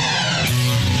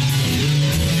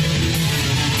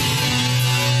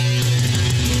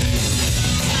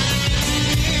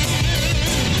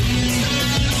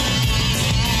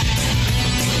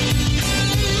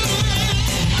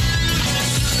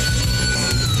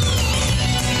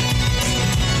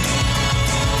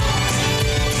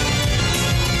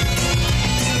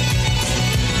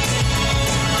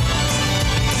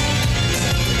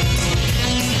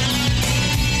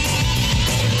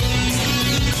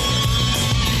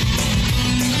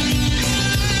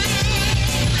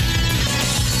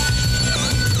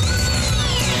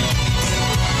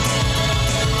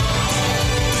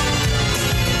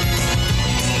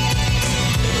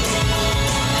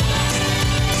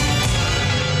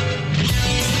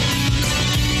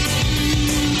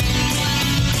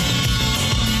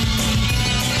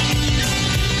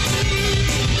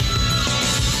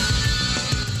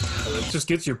 Just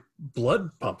gets your blood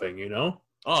pumping, you know?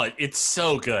 Oh, it's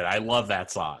so good. I love that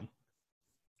song.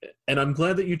 And I'm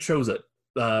glad that you chose it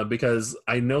because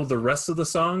I know the rest of the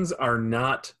songs are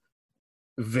not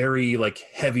very, like,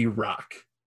 heavy rock.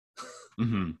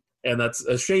 Mm-hmm. And that's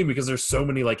a shame because there's so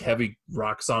many, like, heavy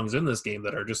rock songs in this game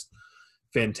that are just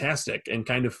fantastic and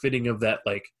kind of fitting of that,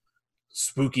 like,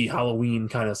 spooky Halloween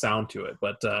kind of sound to it.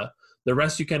 But the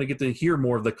rest you kind of get to hear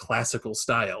more of the classical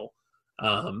style.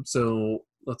 So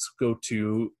let's go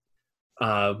to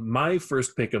my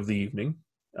first pick of the evening.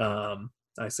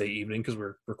 I say evening because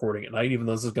we're recording at night, even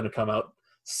though this is going to come out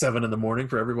 7 a.m.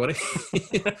 for everybody.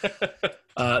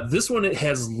 This one, it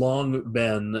has long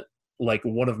been like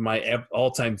one of my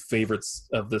all-time favorites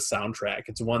of the soundtrack.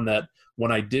 It's one that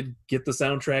when I did get the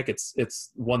soundtrack,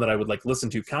 it's one that I would like listen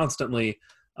to constantly.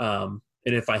 And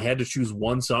if I had to choose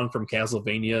one song from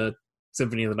Castlevania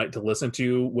Symphony of the Night to listen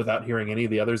to without hearing any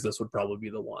of the others, this would probably be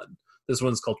the one. This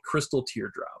one's called Crystal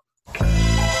Teardrop.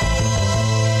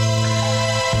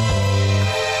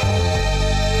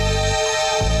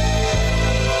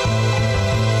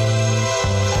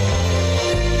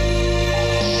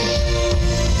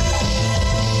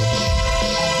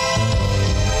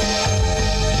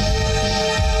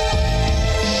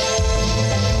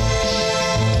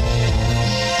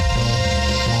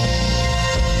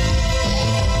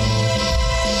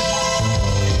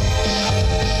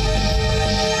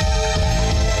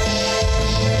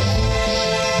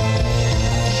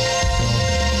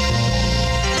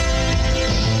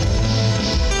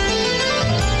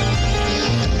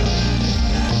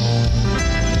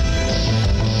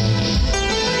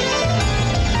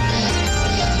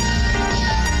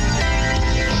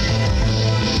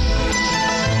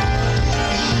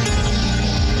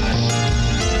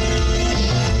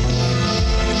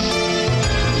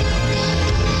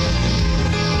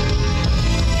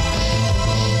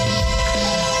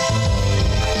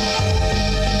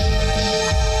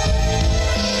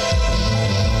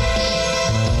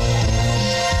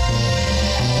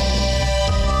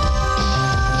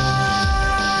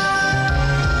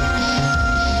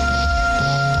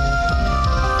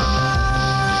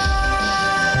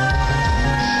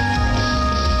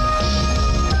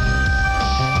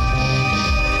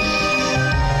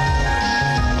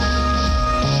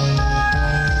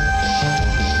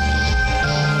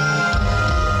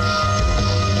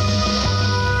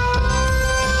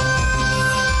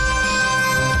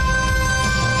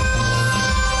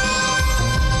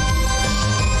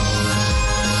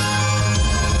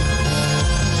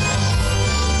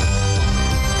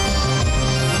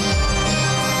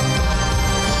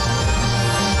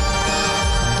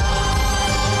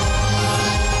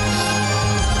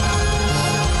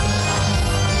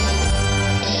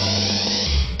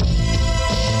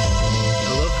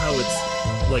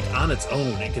 on its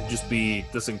own, it could just be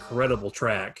this incredible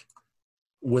track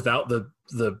without the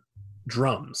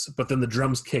drums, but then the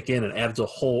drums kick in and adds a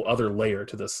whole other layer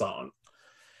to this song.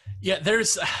 Yeah,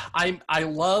 I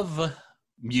love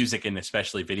music, and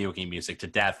especially video game music, to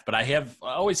death, but I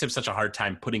always have such a hard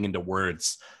time putting into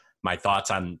words my thoughts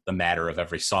on the matter of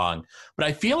every song. But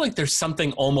I feel like there's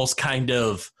something almost a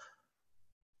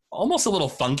little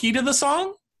funky to the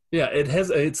song. Yeah,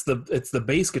 it's the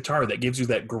bass guitar that gives you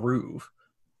that groove.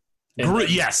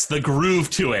 Yes, the groove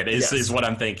to it is what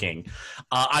I'm thinking.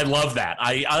 I love that.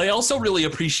 I also really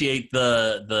appreciate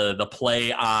the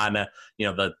play on,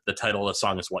 the title of the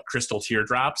song is what? Crystal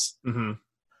Teardrops. Mm-hmm.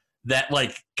 That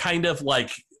kind of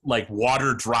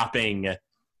water dropping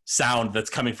sound that's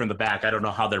coming from the back. I don't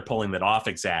know how they're pulling that off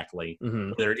exactly.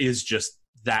 Mm-hmm. There is just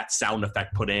that sound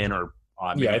effect put in, or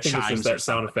I think it's just that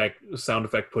sound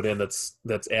effect put in that's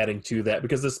adding to that,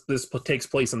 because this takes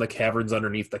place in the caverns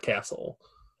underneath the castle.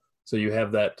 So you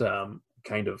have that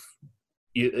kind of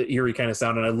eerie kind of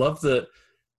sound, and I love the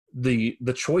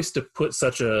choice to put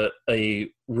such a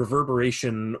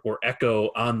reverberation or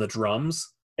echo on the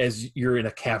drums as you're in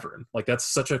a cavern. That's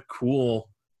such a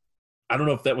cool. I don't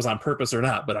know if that was on purpose or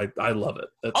not, but I love it.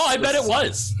 I bet it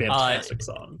was. Fantastic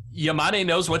song. Yamane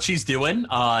knows what she's doing.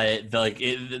 A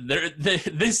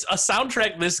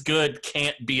soundtrack this good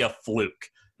can't be a fluke.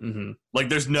 Mm-hmm.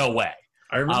 There's no way.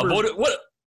 I remember.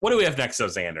 What do we have next, though,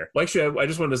 Xander? Well, actually, I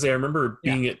just wanted to say I remember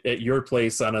being at your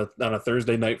place on a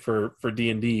Thursday night for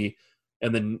D&D,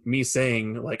 and then me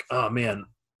saying oh man,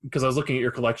 because I was looking at your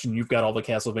collection, you've got all the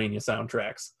Castlevania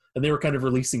soundtracks, and they were kind of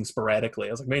releasing sporadically.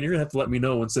 I was like, man, you're gonna have to let me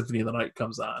know when Symphony of the Night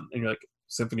comes on. And you're like,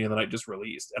 Symphony of the Night just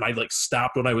released, and I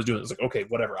stopped what I was doing. I was like, okay,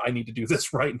 whatever, I need to do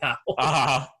this right now,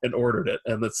 and ordered it.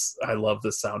 And I love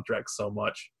this soundtrack so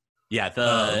much. Yeah. Go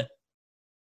ahead.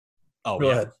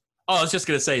 Oh, I was just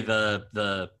gonna say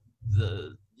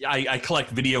I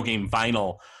collect video game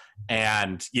vinyl,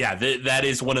 and that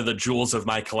is one of the jewels of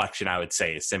my collection. I would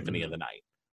say is Symphony of the Night.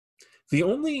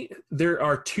 There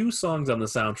are 2 songs on the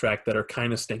soundtrack that are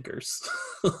kind of stinkers,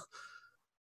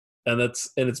 and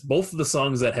it's both of the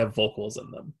songs that have vocals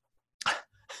in them.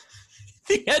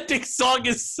 The ending song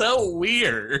is so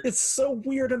weird. It's so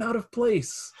weird and out of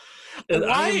place. And Why?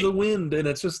 I Am the Wind, and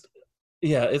it's just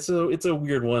it's a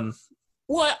weird one.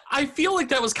 Well, I feel like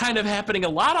that was kind of happening a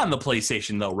lot on the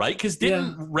PlayStation, though, right? Because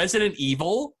didn't Resident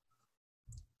Evil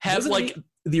have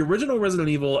the original Resident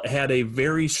Evil had a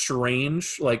very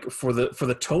strange, for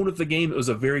the tone of the game, it was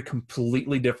a very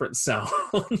completely different sound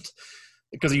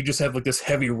because you just have this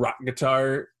heavy rock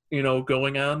guitar,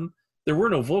 going on. There were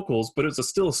no vocals, but it's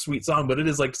still a sweet song, but it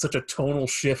is such a tonal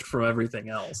shift from everything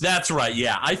else. That's right.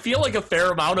 Yeah. I feel like a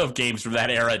fair amount of games from that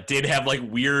era did have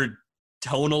weird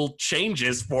tonal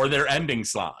changes for their ending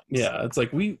songs. Yeah, it's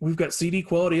we've got CD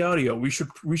quality audio. We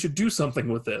should do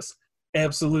something with this.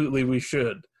 Absolutely, we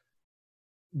should.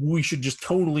 We should just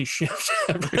tonally shift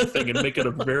everything and make it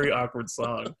a very awkward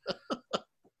song.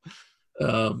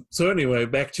 So anyway,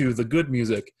 back to the good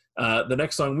music. The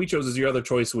next song we chose is your other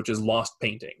choice, which is Lost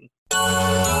Painting.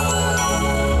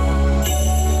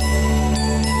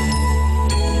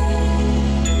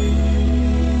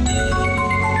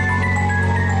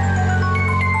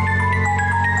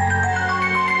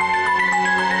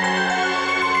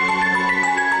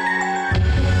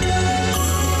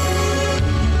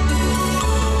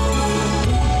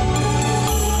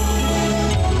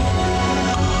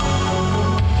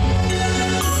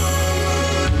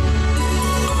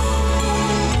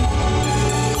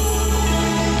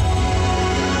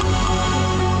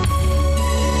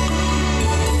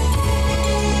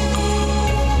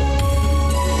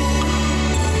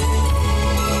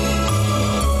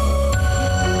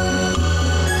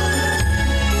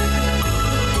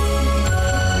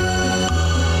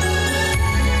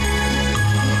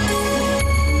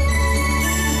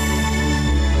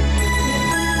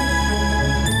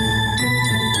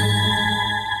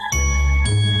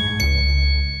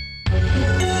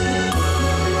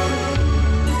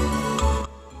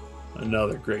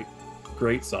 Another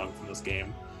great song from this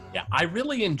game. Yeah, I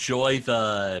really enjoy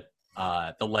the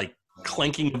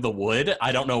clanking of the wood.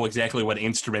 I don't know exactly what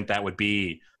instrument that would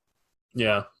be.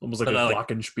 Yeah, almost like a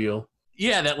glockenspiel.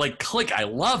 Yeah, that click. I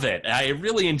love it. I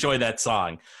really enjoy that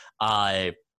song.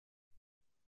 That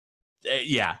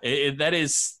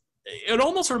is. It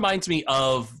almost reminds me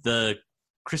of the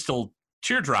Crystal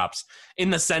Teardrops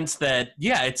in the sense that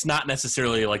it's not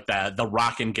necessarily the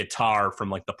rock and guitar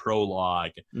from the prologue,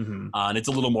 and it's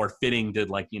a little more fitting to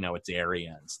its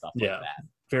area and stuff like that.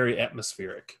 Very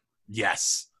atmospheric.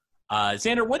 Yes,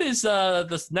 Xander, what is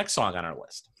this next song on our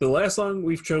list? The last song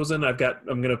we've chosen, I'm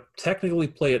going to technically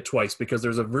play it twice because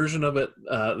there's a version of it,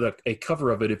 a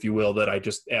cover of it, if you will, that I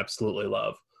just absolutely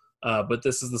love. But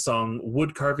this is the song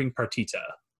Wood Carving Partita.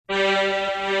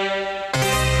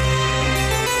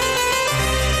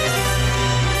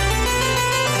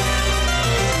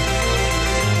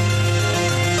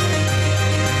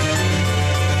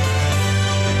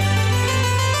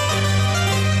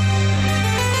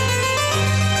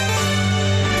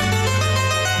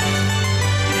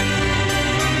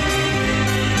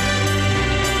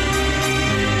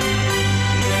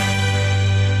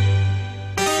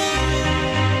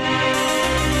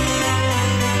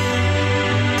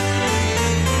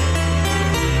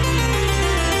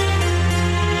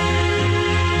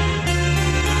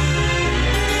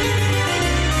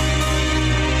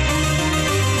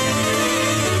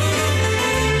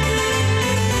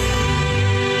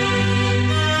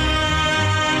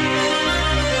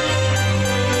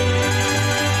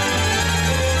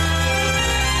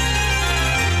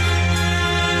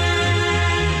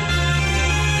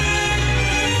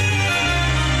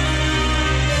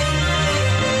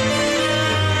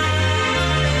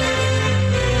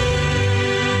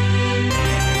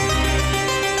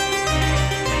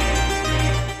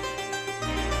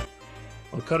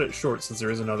 Cut it short since there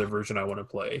is another version I want to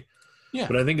play. Yeah,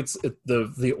 but I think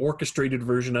the orchestrated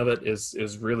version of it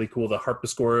is really cool. The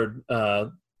harpsichord,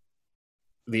 the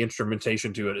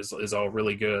instrumentation to it is all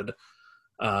really good.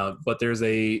 But there's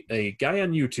a guy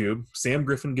on YouTube, Sam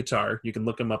Griffin Guitar. You can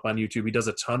look him up on YouTube. He does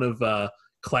a ton of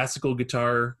classical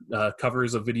guitar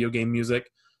covers of video game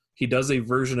music. He does a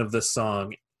version of this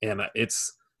song, and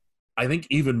it's, I think,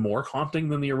 even more haunting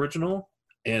than the original.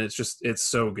 And it's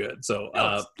so good. So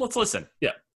let's listen.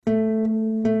 Yeah.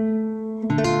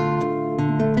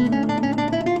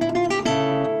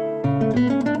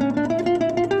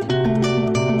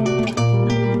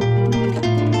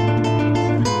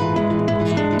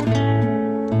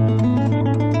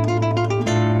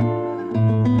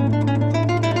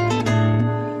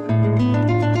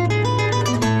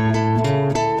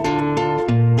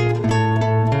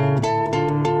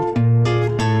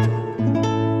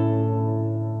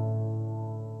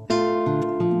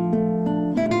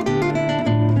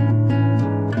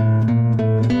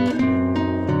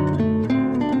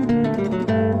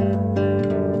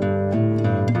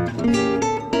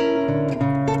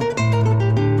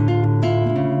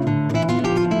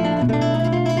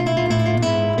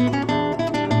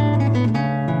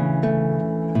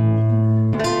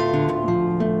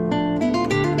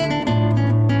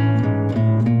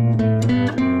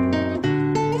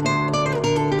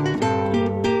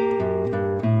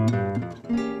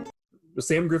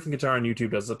 Sam Griffin Guitar on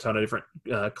YouTube does a ton of different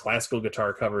classical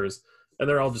guitar covers, and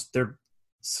they're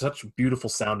such beautiful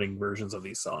sounding versions of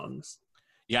these songs.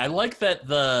 Yeah, I like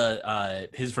that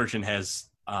his version has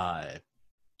kind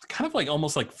of like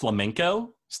almost like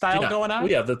flamenco style going on.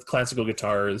 Well, yeah, the classical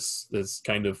guitar is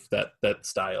kind of that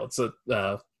style. It's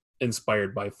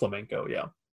inspired by flamenco.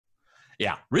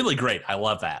 Yeah, really great. I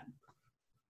love that.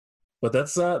 But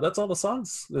that's all the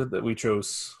songs that we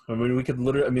chose. I mean, we could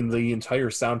literally, the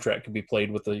entire soundtrack could be played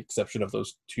with the exception of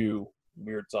those two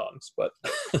weird songs. But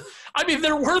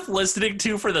they're worth listening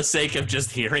to for the sake of just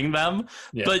hearing them.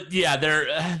 Yeah. But yeah,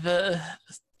 they're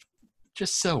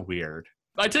just so weird.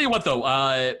 I tell you what,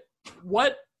 though,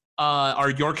 what are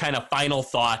your kind of final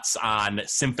thoughts on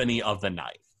Symphony of the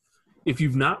Night? If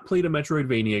you've not played a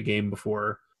Metroidvania game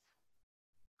before,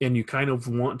 and you kind of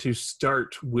want to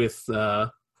start with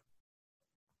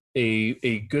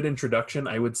a good introduction,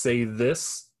 I would say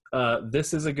this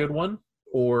is a good one,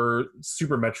 or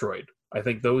Super Metroid. I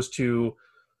think those two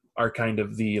are kind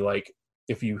of the, like,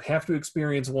 if you have to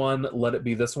experience one, let it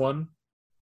be this one.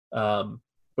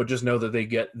 But just know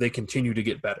that they continue to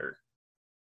get better.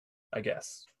 I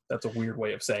guess that's a weird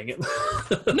way of saying it.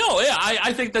 No, yeah,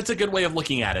 I think that's a good way of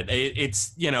looking at it.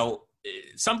 It's,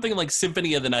 something like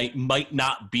Symphony of the Night might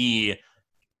not be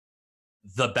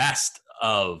the best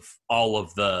of all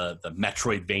of the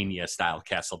Metroidvania style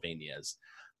Castlevanias.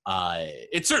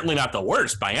 It's certainly not the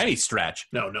worst by any stretch.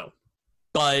 No.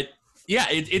 But yeah,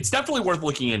 it's definitely worth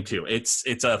looking into.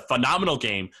 It's a phenomenal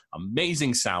game,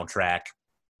 amazing soundtrack.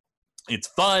 It's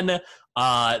fun.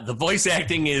 The voice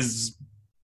acting is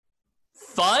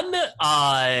fun.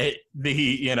 If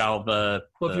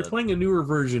you're playing a newer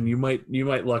version, you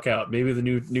might luck out. Maybe the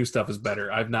new stuff is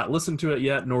better. I've not listened to it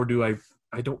yet, nor do I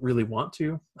don't really want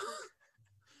to.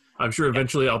 I'm sure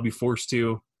eventually I'll be forced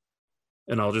to,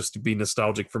 and I'll just be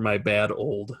nostalgic for my bad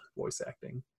old voice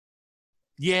acting.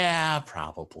 Yeah,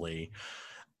 probably.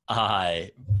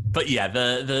 But yeah,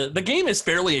 the game is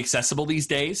fairly accessible these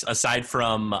days, aside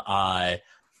from the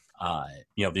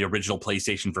original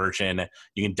PlayStation version.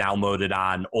 You can download it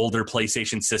on older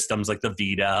PlayStation systems like the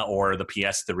Vita or the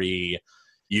PS3.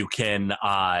 You can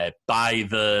buy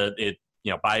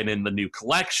it in the new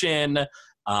collection.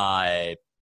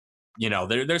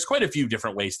 There's quite a few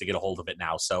different ways to get a hold of it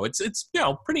now. So it's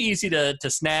pretty easy to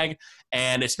snag,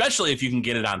 and especially if you can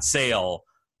get it on sale,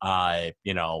 if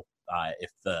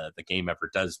the game ever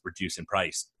does reduce in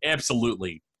price,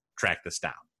 absolutely track this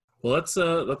down. Well, that's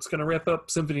going to wrap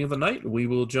up Symphony of the Night. We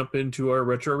will jump into our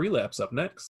Retro Relapse up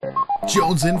next.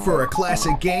 Jones in for a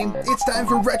classic game. It's time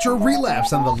for Retro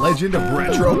Relapse on the Legend of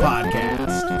Retro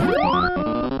podcast.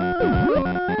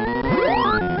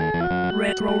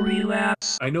 Retro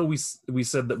Relapse. I know we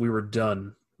said that we were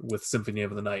done with Symphony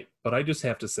of the Night, but I just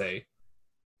have to say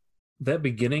that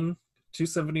beginning to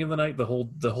Symphony of the Night, the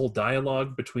whole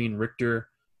dialogue between Richter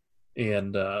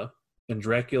and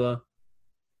Dracula,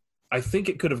 I think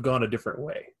it could have gone a different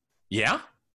way. Yeah.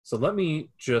 So let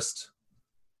me just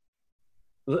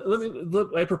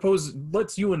I propose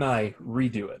let's you and I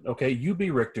redo it. Okay, you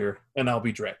be Richter and I'll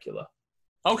be Dracula.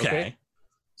 Okay.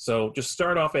 So just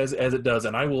start off as it does,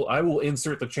 and I will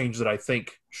insert the change that I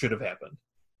think should have happened.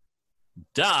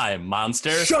 Die,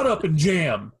 monster! Shut up and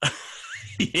jam.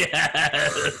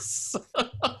 Yes.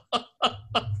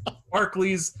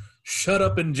 Barclays Shut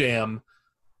Up and Jam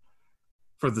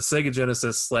for the Sega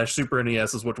Genesis / Super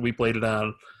NES is what we played it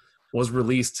on, was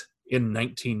released in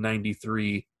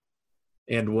 1993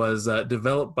 and was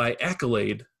developed by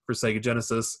Accolade for Sega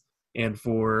Genesis, and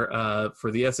for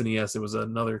the SNES it was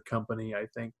another company, I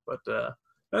think, but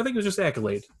I think it was just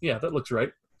Accolade. Yeah, that looks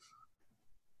right.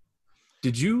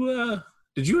 Did you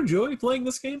enjoy playing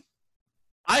this game?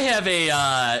 I have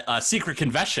a secret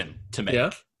confession to make. Yeah.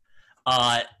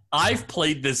 I've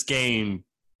played this game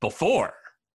before.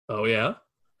 Oh yeah.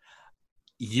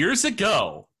 Years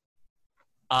ago,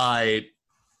 when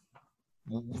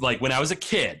I was a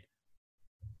kid,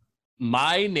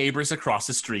 my neighbors across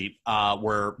the street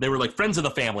were like friends of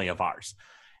the family of ours,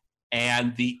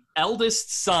 and the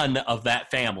eldest son of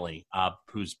that family,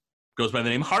 who goes by the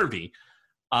name Harvey,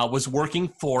 was working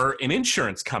for an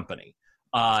insurance company.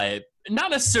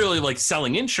 Not necessarily like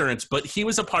selling insurance, but he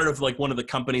was a part of like one of the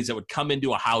companies that would come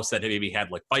into a house that maybe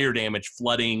had like fire damage,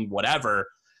 flooding, whatever,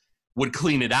 would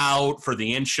clean it out for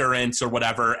the insurance or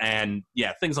whatever, and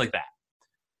yeah, things like that.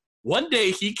 One day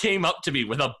he came up to me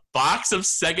with a box of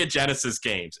Sega Genesis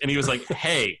games, and he was like,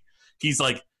 hey, he's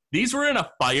like, these were in a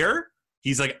fire.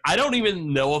 He's like, I don't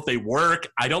even know if they work.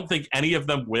 I don't think any of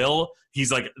them will.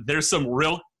 He's like, there's some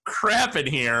real crap in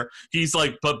here. He's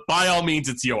like, but by all means,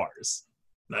 it's yours.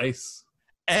 Nice.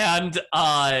 And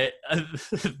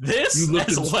this, you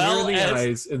looked as him well in the as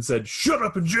eyes and said, "Shut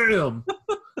up and jam."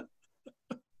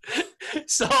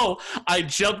 So I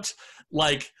jumped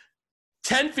like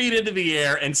 10 feet into the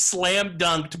air and slam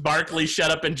dunked Barkley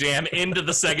Shut Up and Jam into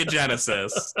the Sega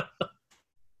Genesis.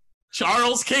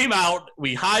 Charles came out,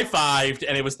 we high-fived,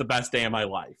 and it was the best day of my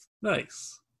life.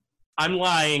 Nice. I'm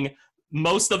lying.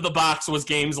 Most of the box was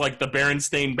games like the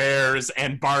Berenstain Bears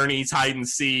and Barney's Hide and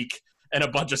Seek and a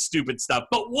bunch of stupid stuff.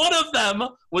 But one of them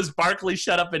was Barkley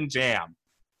Shut Up and Jam.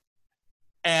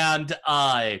 And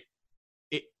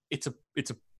it's a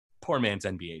poor man's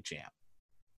NBA Jam.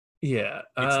 Yeah.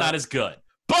 It's not as good.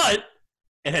 But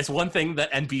it has one thing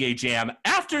that NBA Jam,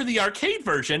 after the arcade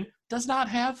version, does not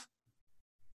have.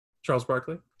 Charles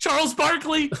Barkley? Charles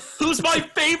Barkley, who's my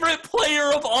favorite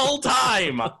player of all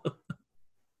time.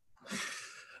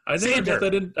 I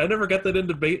never got that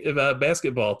into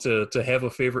basketball to have a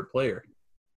favorite player.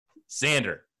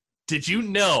 Xander, did you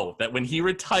know that when he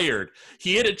retired,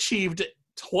 he had achieved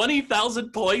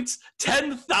 20,000 points,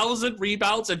 10,000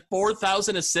 rebounds, and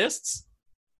 4,000 assists?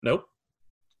 Nope.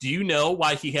 Do you know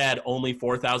why he had only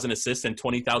 4,000 assists and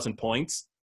 20,000 points?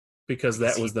 Because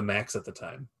that was the max at the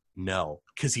time. No,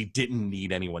 because he didn't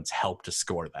need anyone's help to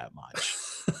score that much.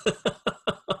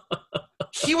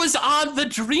 He was on the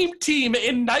Dream Team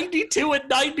in 92 and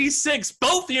 96,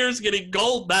 both years getting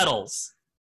gold medals.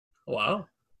 Wow.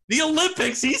 The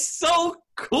Olympics, he's so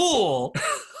cool.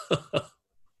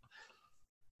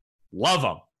 Love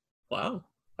him. Wow.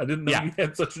 I didn't know you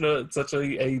had such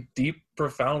a deep,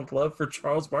 profound love for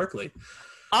Charles Barkley.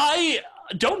 I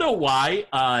don't know why.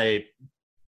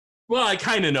 Well, I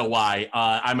kind of know why.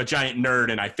 I'm a giant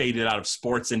nerd, and I faded out of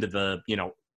sports into the,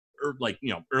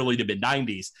 early to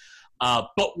mid-90s.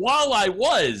 But while I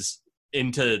was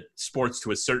into sports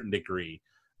to a certain degree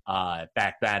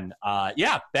back then,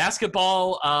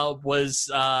 basketball was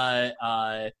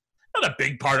not a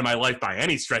big part of my life by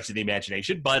any stretch of the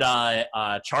imagination, but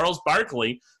Charles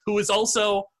Barkley, who is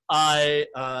also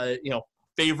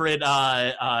favorite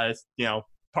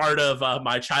part of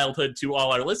my childhood to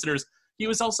all our listeners. He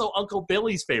was also Uncle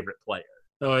Billy's favorite player.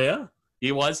 Oh yeah,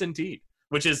 he was indeed,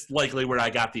 which is likely where I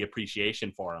got the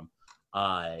appreciation for him.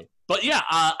 But yeah,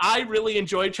 I really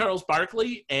enjoyed Charles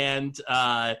Barkley, and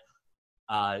so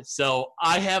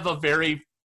I have a very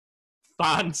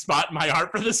fond spot in my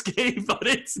heart for this game, but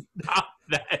it's not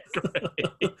that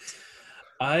great.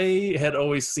 I had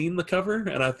always seen the cover,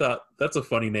 and I thought, that's a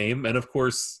funny name. And of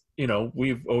course,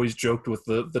 we've always joked with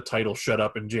the title Shut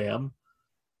Up and Jam.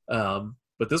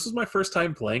 But this was my first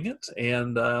time playing it,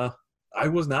 and I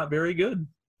was not very good.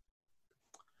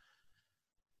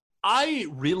 I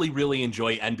really, really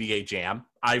enjoy NBA Jam.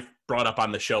 I've brought up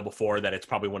on the show before that it's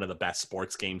probably one of the best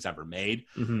sports games ever made.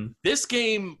 Mm-hmm. This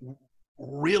game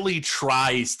really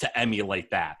tries to emulate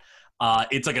that.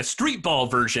 It's like a street ball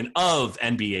version of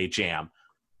NBA Jam,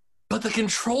 but the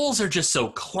controls are just so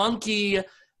clunky.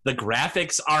 The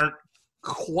graphics aren't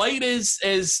quite as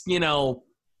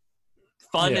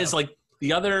fun as like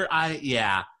the other.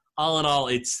 All in all,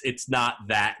 it's not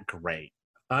that great.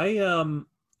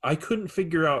 I couldn't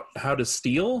figure out how to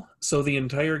steal, so the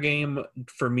entire game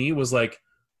for me was like,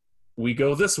 we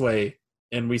go this way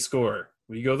and we score.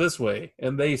 We go this way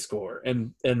and they score.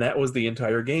 And that was the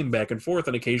entire game, back and forth,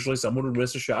 and occasionally someone would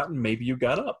miss a shot and maybe you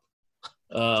got up.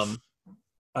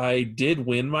 I did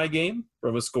win my game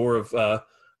from a score of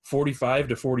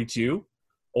 45-42,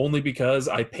 only because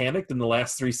I panicked in the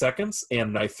last 3 seconds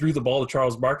and I threw the ball to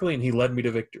Charles Barkley and he led me to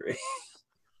victory.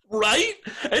 Right?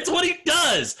 It's what he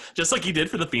does, just like he did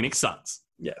for the Phoenix Suns.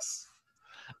 Yes.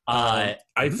 I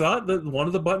thought that one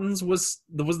of the buttons was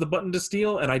the button to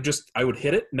steal, and I would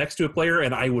hit it next to a player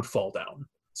and I would fall down.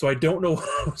 So I don't know what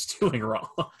I was doing wrong.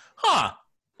 Huh.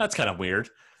 That's kind of weird.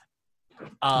 The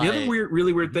other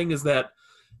really weird thing is that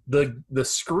the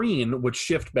screen would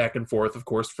shift back and forth, of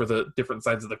course, for the different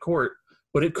sides of the court,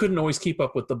 but it couldn't always keep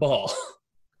up with the ball.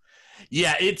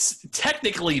 Yeah, it's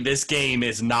technically this game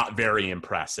is not very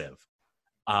impressive.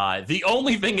 The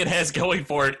only thing it has going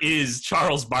for it is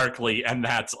Charles Barkley, and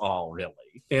that's all, really.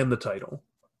 And the title.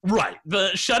 Right. The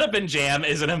Shut Up and Jam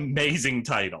is an amazing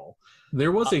title.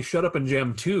 There was a Shut Up and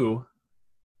Jam 2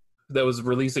 that was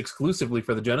released exclusively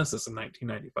for the Genesis in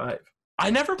 1995.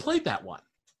 I never played that one.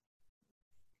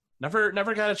 Never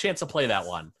got a chance to play that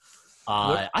one.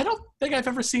 I don't think I've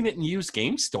ever seen it in used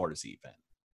game stores even.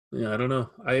 Yeah, I don't know.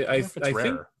 I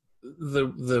think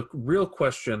the real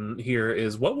question here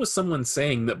is, what was someone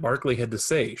saying that Barkley had to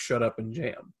say, shut up and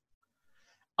jam?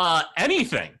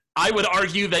 Anything. I would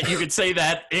argue that you could say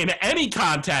that in any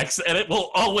context, and it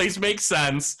will always make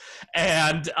sense.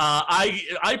 And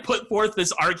I put forth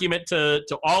this argument to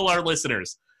all our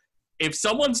listeners. If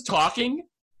someone's talking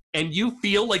and you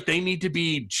feel like they need to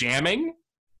be jamming,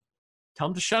 tell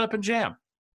them to shut up and jam.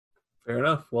 Fair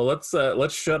enough. Well, let's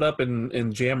shut up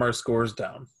and jam our scores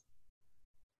down.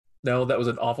 No, that was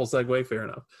an awful segue. Fair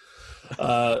enough.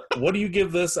 What do you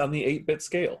give this on the 8-bit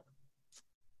scale?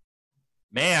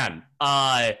 Man,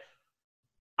 I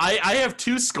have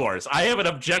two scores. I have an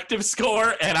objective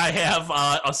score and I have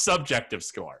a subjective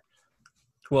score.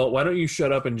 Well, why don't you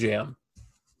shut up and jam?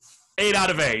 8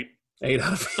 out of 8. 8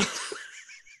 out of 8.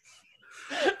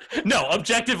 No,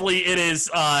 objectively, it is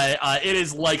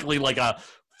likely like a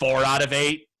 4 out of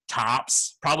 8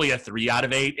 tops, probably a 3 out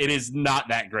of 8. It is not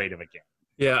that great of a game.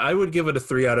 Yeah, I would give it a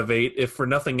 3 out of 8, if for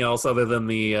nothing else other than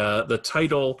the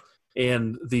title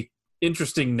and the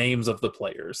interesting names of the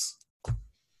players.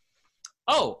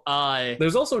 Oh,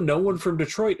 there's also no one from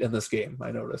Detroit in this game,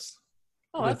 I noticed.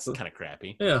 Oh, that's kind of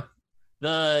crappy. Yeah.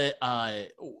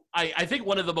 I think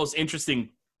one of the most interesting,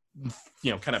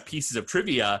 kind of pieces of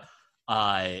trivia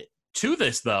to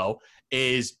this, though,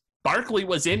 is Barkley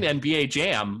was in NBA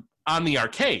Jam on the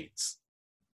arcades.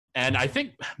 And I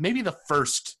think maybe the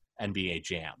first NBA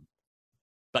Jam,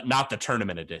 but not the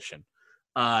tournament edition.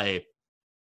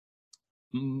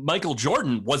 Michael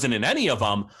Jordan wasn't in any of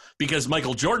them because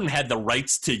Michael Jordan had the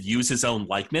rights to use his own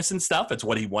likeness and stuff. It's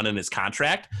what he won in his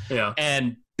contract. Yeah.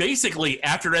 And basically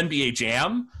after NBA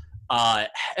Jam,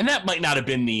 and that might not have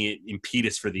been the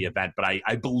impetus for the event, but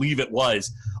I believe it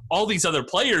was, all these other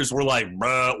players were like,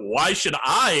 why should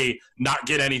I not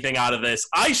get anything out of this?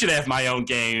 I should have my own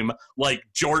game like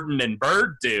Jordan and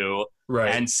Bird do.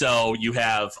 Right. And so you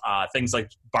have things like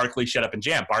Barkley Shut Up and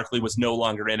Jam. Barkley was no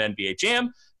longer in NBA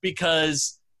Jam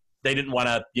because they didn't want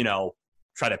to,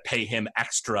 try to pay him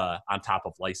extra on top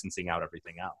of licensing out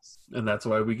everything else. And that's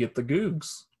why we get the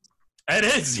Googs. It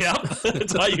is, yep.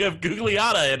 That's why you have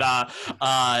Gugliotta in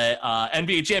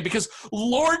NBA Jam, because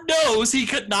Lord knows he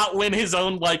could not win his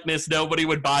own likeness. Nobody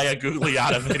would buy a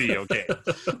Gugliotta video game.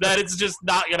 That it's just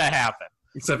not going to happen.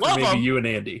 Except for maybe you and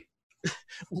Andy.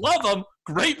 Love him,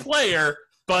 great player,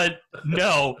 but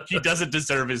no, he doesn't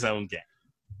deserve his own game.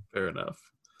 Fair enough.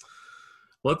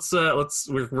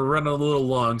 We're running a little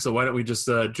long, so why don't we just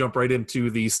jump right into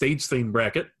the stage theme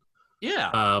bracket?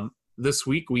 Yeah. This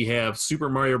week we have Super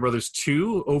Mario Brothers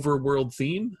 2 Overworld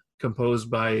theme,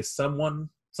 composed by someone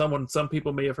some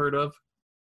people may have heard of.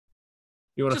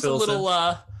 You want to fill us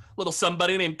in? Little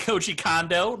somebody named Koji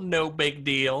Kondo. No big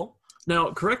deal.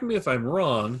 Now, correct me if I'm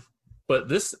wrong, but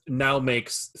this now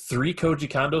makes 3 Koji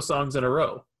Kondo songs in a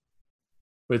row.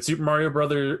 With Super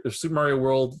Mario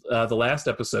World, the last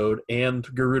episode, and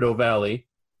Gerudo Valley,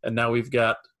 and now we've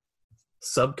got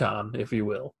Subcon, if you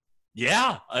will.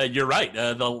 Yeah, you're right.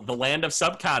 The land of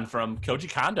Subcon from Koji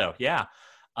Kondo. Yeah.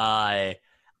 I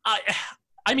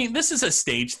mean, this is a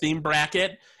stage theme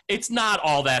bracket. It's not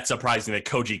all that surprising that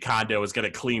Koji Kondo is going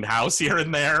to clean house here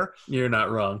and there. You're not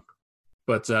wrong.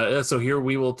 But so here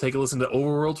we will take a listen to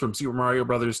Overworld from Super Mario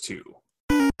Brothers 2.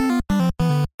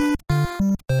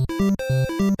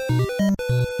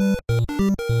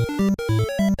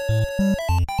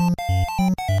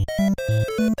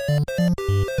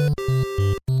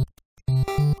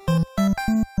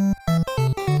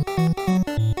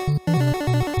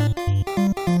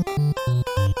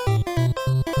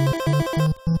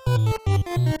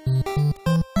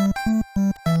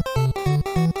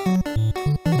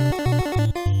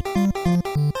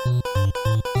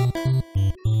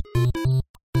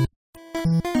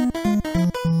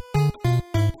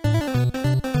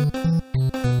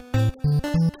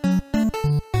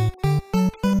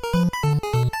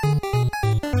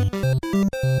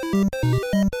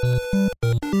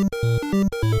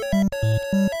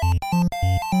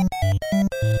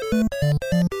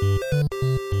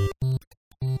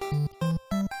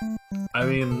 I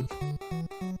mean,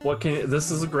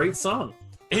 this is a great song.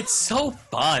 It's so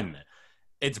fun.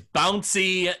 It's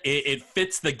bouncy. It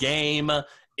fits the game.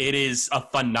 It is a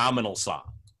phenomenal song.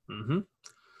 Mm-hmm.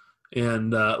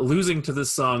 And losing to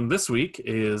this song this week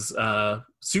is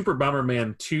Super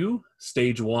Bomberman 2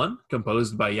 Stage 1,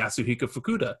 composed by Yasuhiko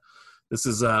Fukuda. This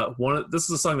is a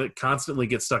song that constantly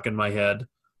gets stuck in my head.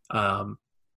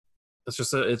 It's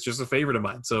just a favorite of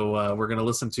mine. So we're going to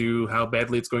listen to how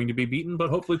badly it's going to be beaten,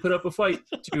 but hopefully put up a fight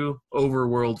to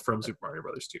Overworld from Super Mario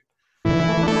Brothers 2.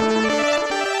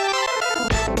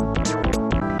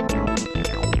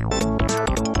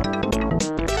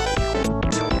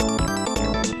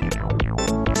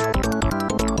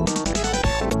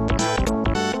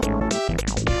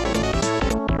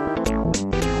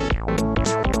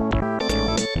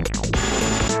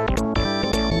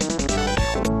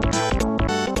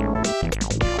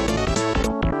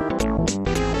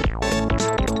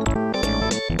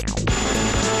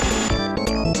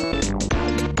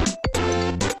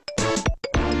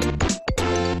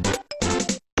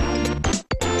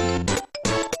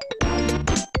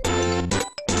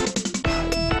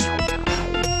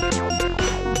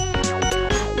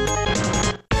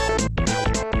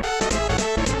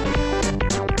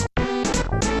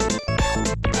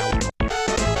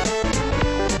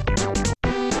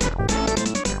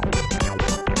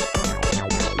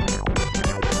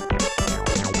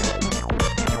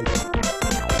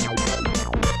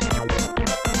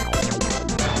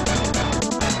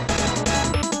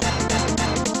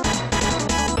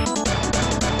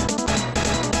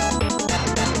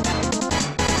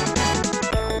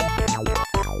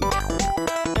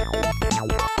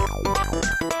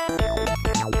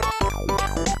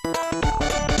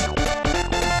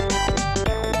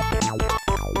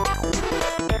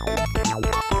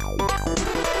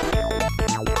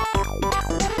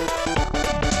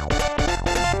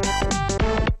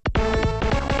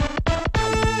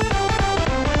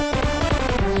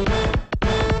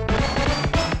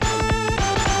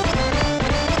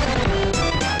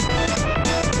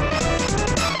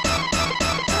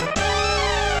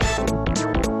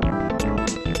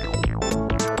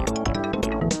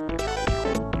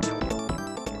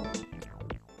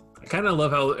 I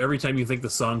love how every time you think the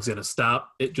song's gonna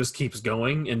stop, it just keeps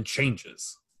going and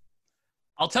changes.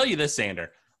 I'll tell you this, Xander.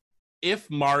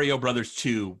 If Mario Brothers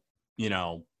 2,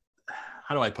 how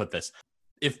do I put this?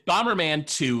 If Bomberman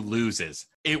 2 loses,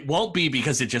 it won't be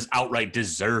because it just outright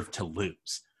deserved to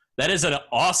lose. That is an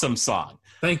awesome song.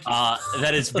 Thank you.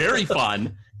 That is very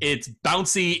fun. It's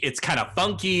bouncy. It's kind of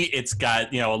funky. It's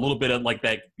got, a little bit of like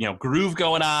that, groove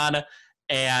going on.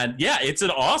 And yeah, it's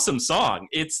an awesome song.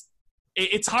 It's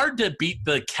it's hard to beat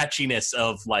the catchiness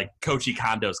of like Koji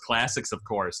Kondo's classics, of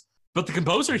course. But the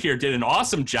composer here did an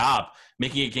awesome job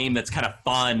making a game that's kind of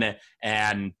fun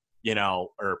and,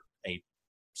 or a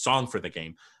song for the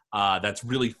game that's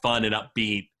really fun and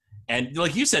upbeat. And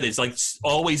like you said, it's like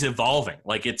always evolving.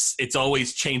 Like it's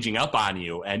always changing up on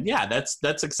you. And yeah,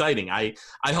 that's exciting. I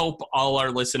hope all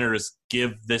our listeners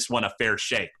give this one a fair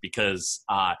shake because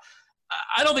I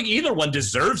don't think either one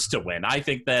deserves to win. I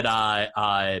think that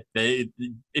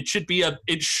it should be an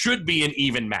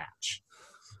even match.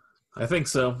 I think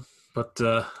so. But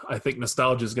I think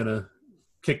nostalgia is going to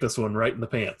kick this one right in the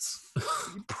pants.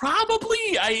 Probably.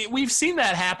 We've seen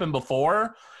that happen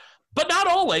before, but not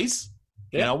always.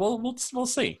 Yeah. We'll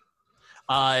see.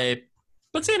 But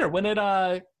Xander, when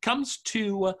it comes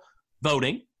to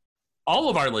voting, all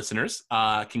of our listeners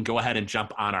can go ahead and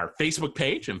jump on our Facebook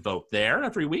page and vote there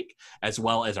every week, as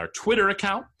well as our Twitter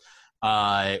account.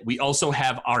 We also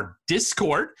have our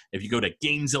Discord. If you go to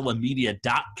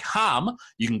GameZillaMedia.com,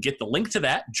 you can get the link to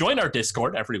that. Join our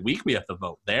Discord every week. We have to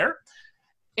vote there.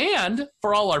 And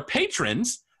for all our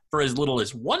patrons, for as little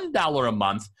as $1 a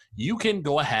month, you can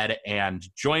go ahead and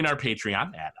join our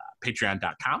Patreon at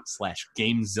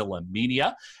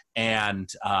patreon.com/GameZillaMedia. And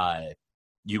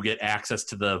you get access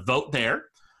to the vote there.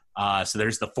 So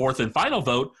there's the fourth and final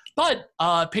vote. But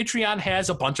Patreon has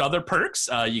a bunch of other perks.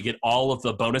 You get all of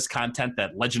the bonus content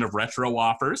that Legend of Retro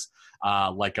offers,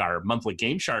 like our monthly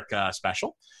Game Shark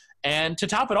special. And to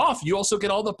top it off, you also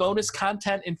get all the bonus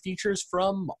content and features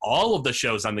from all of the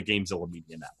shows on the GameZilla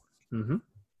Media Network. Mm-hmm.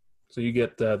 So you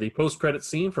get the post-credit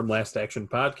scene from Last Action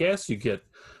Podcast. You get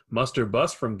Must or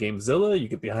Bust from GameZilla. You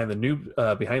get behind the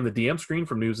DM screen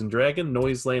from News and Dragon.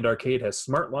 Noiseland Arcade has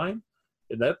Smartline.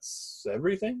 And that's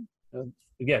everything.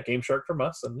 Yeah, Game Shark from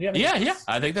us. And yeah.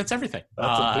 I think that's everything.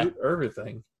 That's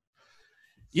everything.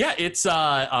 Yeah, it's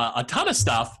a ton of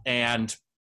stuff. And,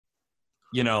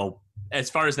 as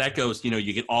far as that goes,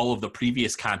 you get all of the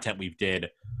previous content we've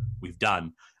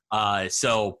done.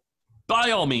 So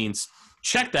by all means,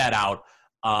 check that out.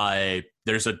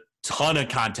 There's a ton of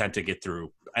content to get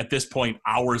through. At this point,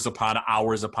 hours upon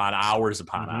hours upon hours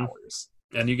upon hours.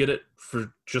 And you get it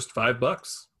for just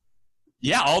 $5.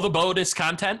 Yeah, all the bonus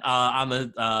content on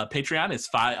the Patreon is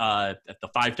at the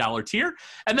 $5 tier.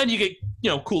 And then you get,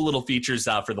 cool little features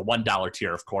for the $1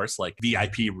 tier, of course, like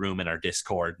VIP room in our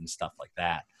Discord and stuff like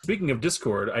that. Speaking of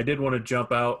Discord, I did want to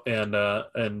jump out and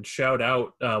shout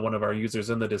out one of our users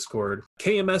in the Discord.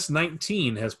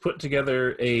 KMS19 has put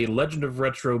together a Legend of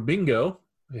Retro bingo.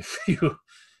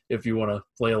 If you want to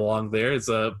play along there, it's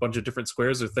a bunch of different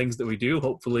squares or things that we do.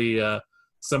 Hopefully,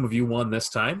 some of you won this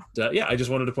time. I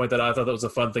just wanted to point that out. I thought that was a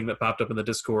fun thing that popped up in the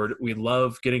Discord. We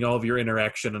love getting all of your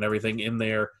interaction and everything in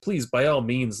there. Please, by all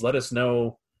means, let us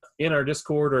know in our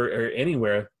Discord or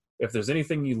anywhere if there's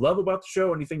anything you love about the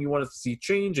show, anything you want to see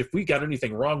change. If we got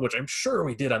anything wrong, which I'm sure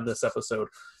we did on this episode,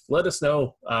 let us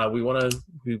know. We want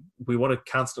to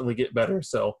constantly get better.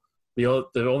 So the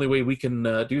only way we can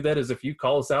do that is if you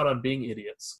call us out on being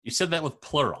idiots. You said that with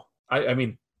plural. I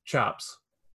mean, Chops.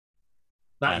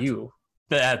 Not you.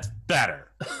 That's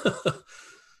better.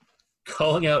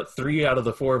 Calling out 3 out of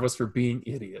the 4 of us for being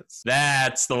idiots.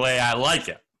 That's the way I like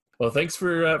it. Well, thanks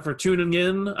for tuning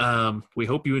in. We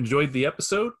hope you enjoyed the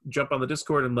episode. Jump on the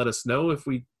Discord and let us know if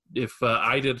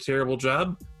I did a terrible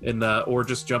job, and or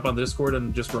just jump on the Discord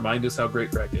and just remind us how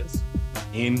great Greg is.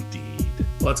 Indeed.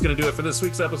 Well, that's going to do it for this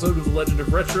week's episode of The Legend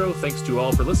of Retro. Thanks to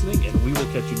all for listening, and we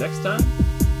will catch you next time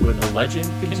when the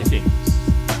legend continues.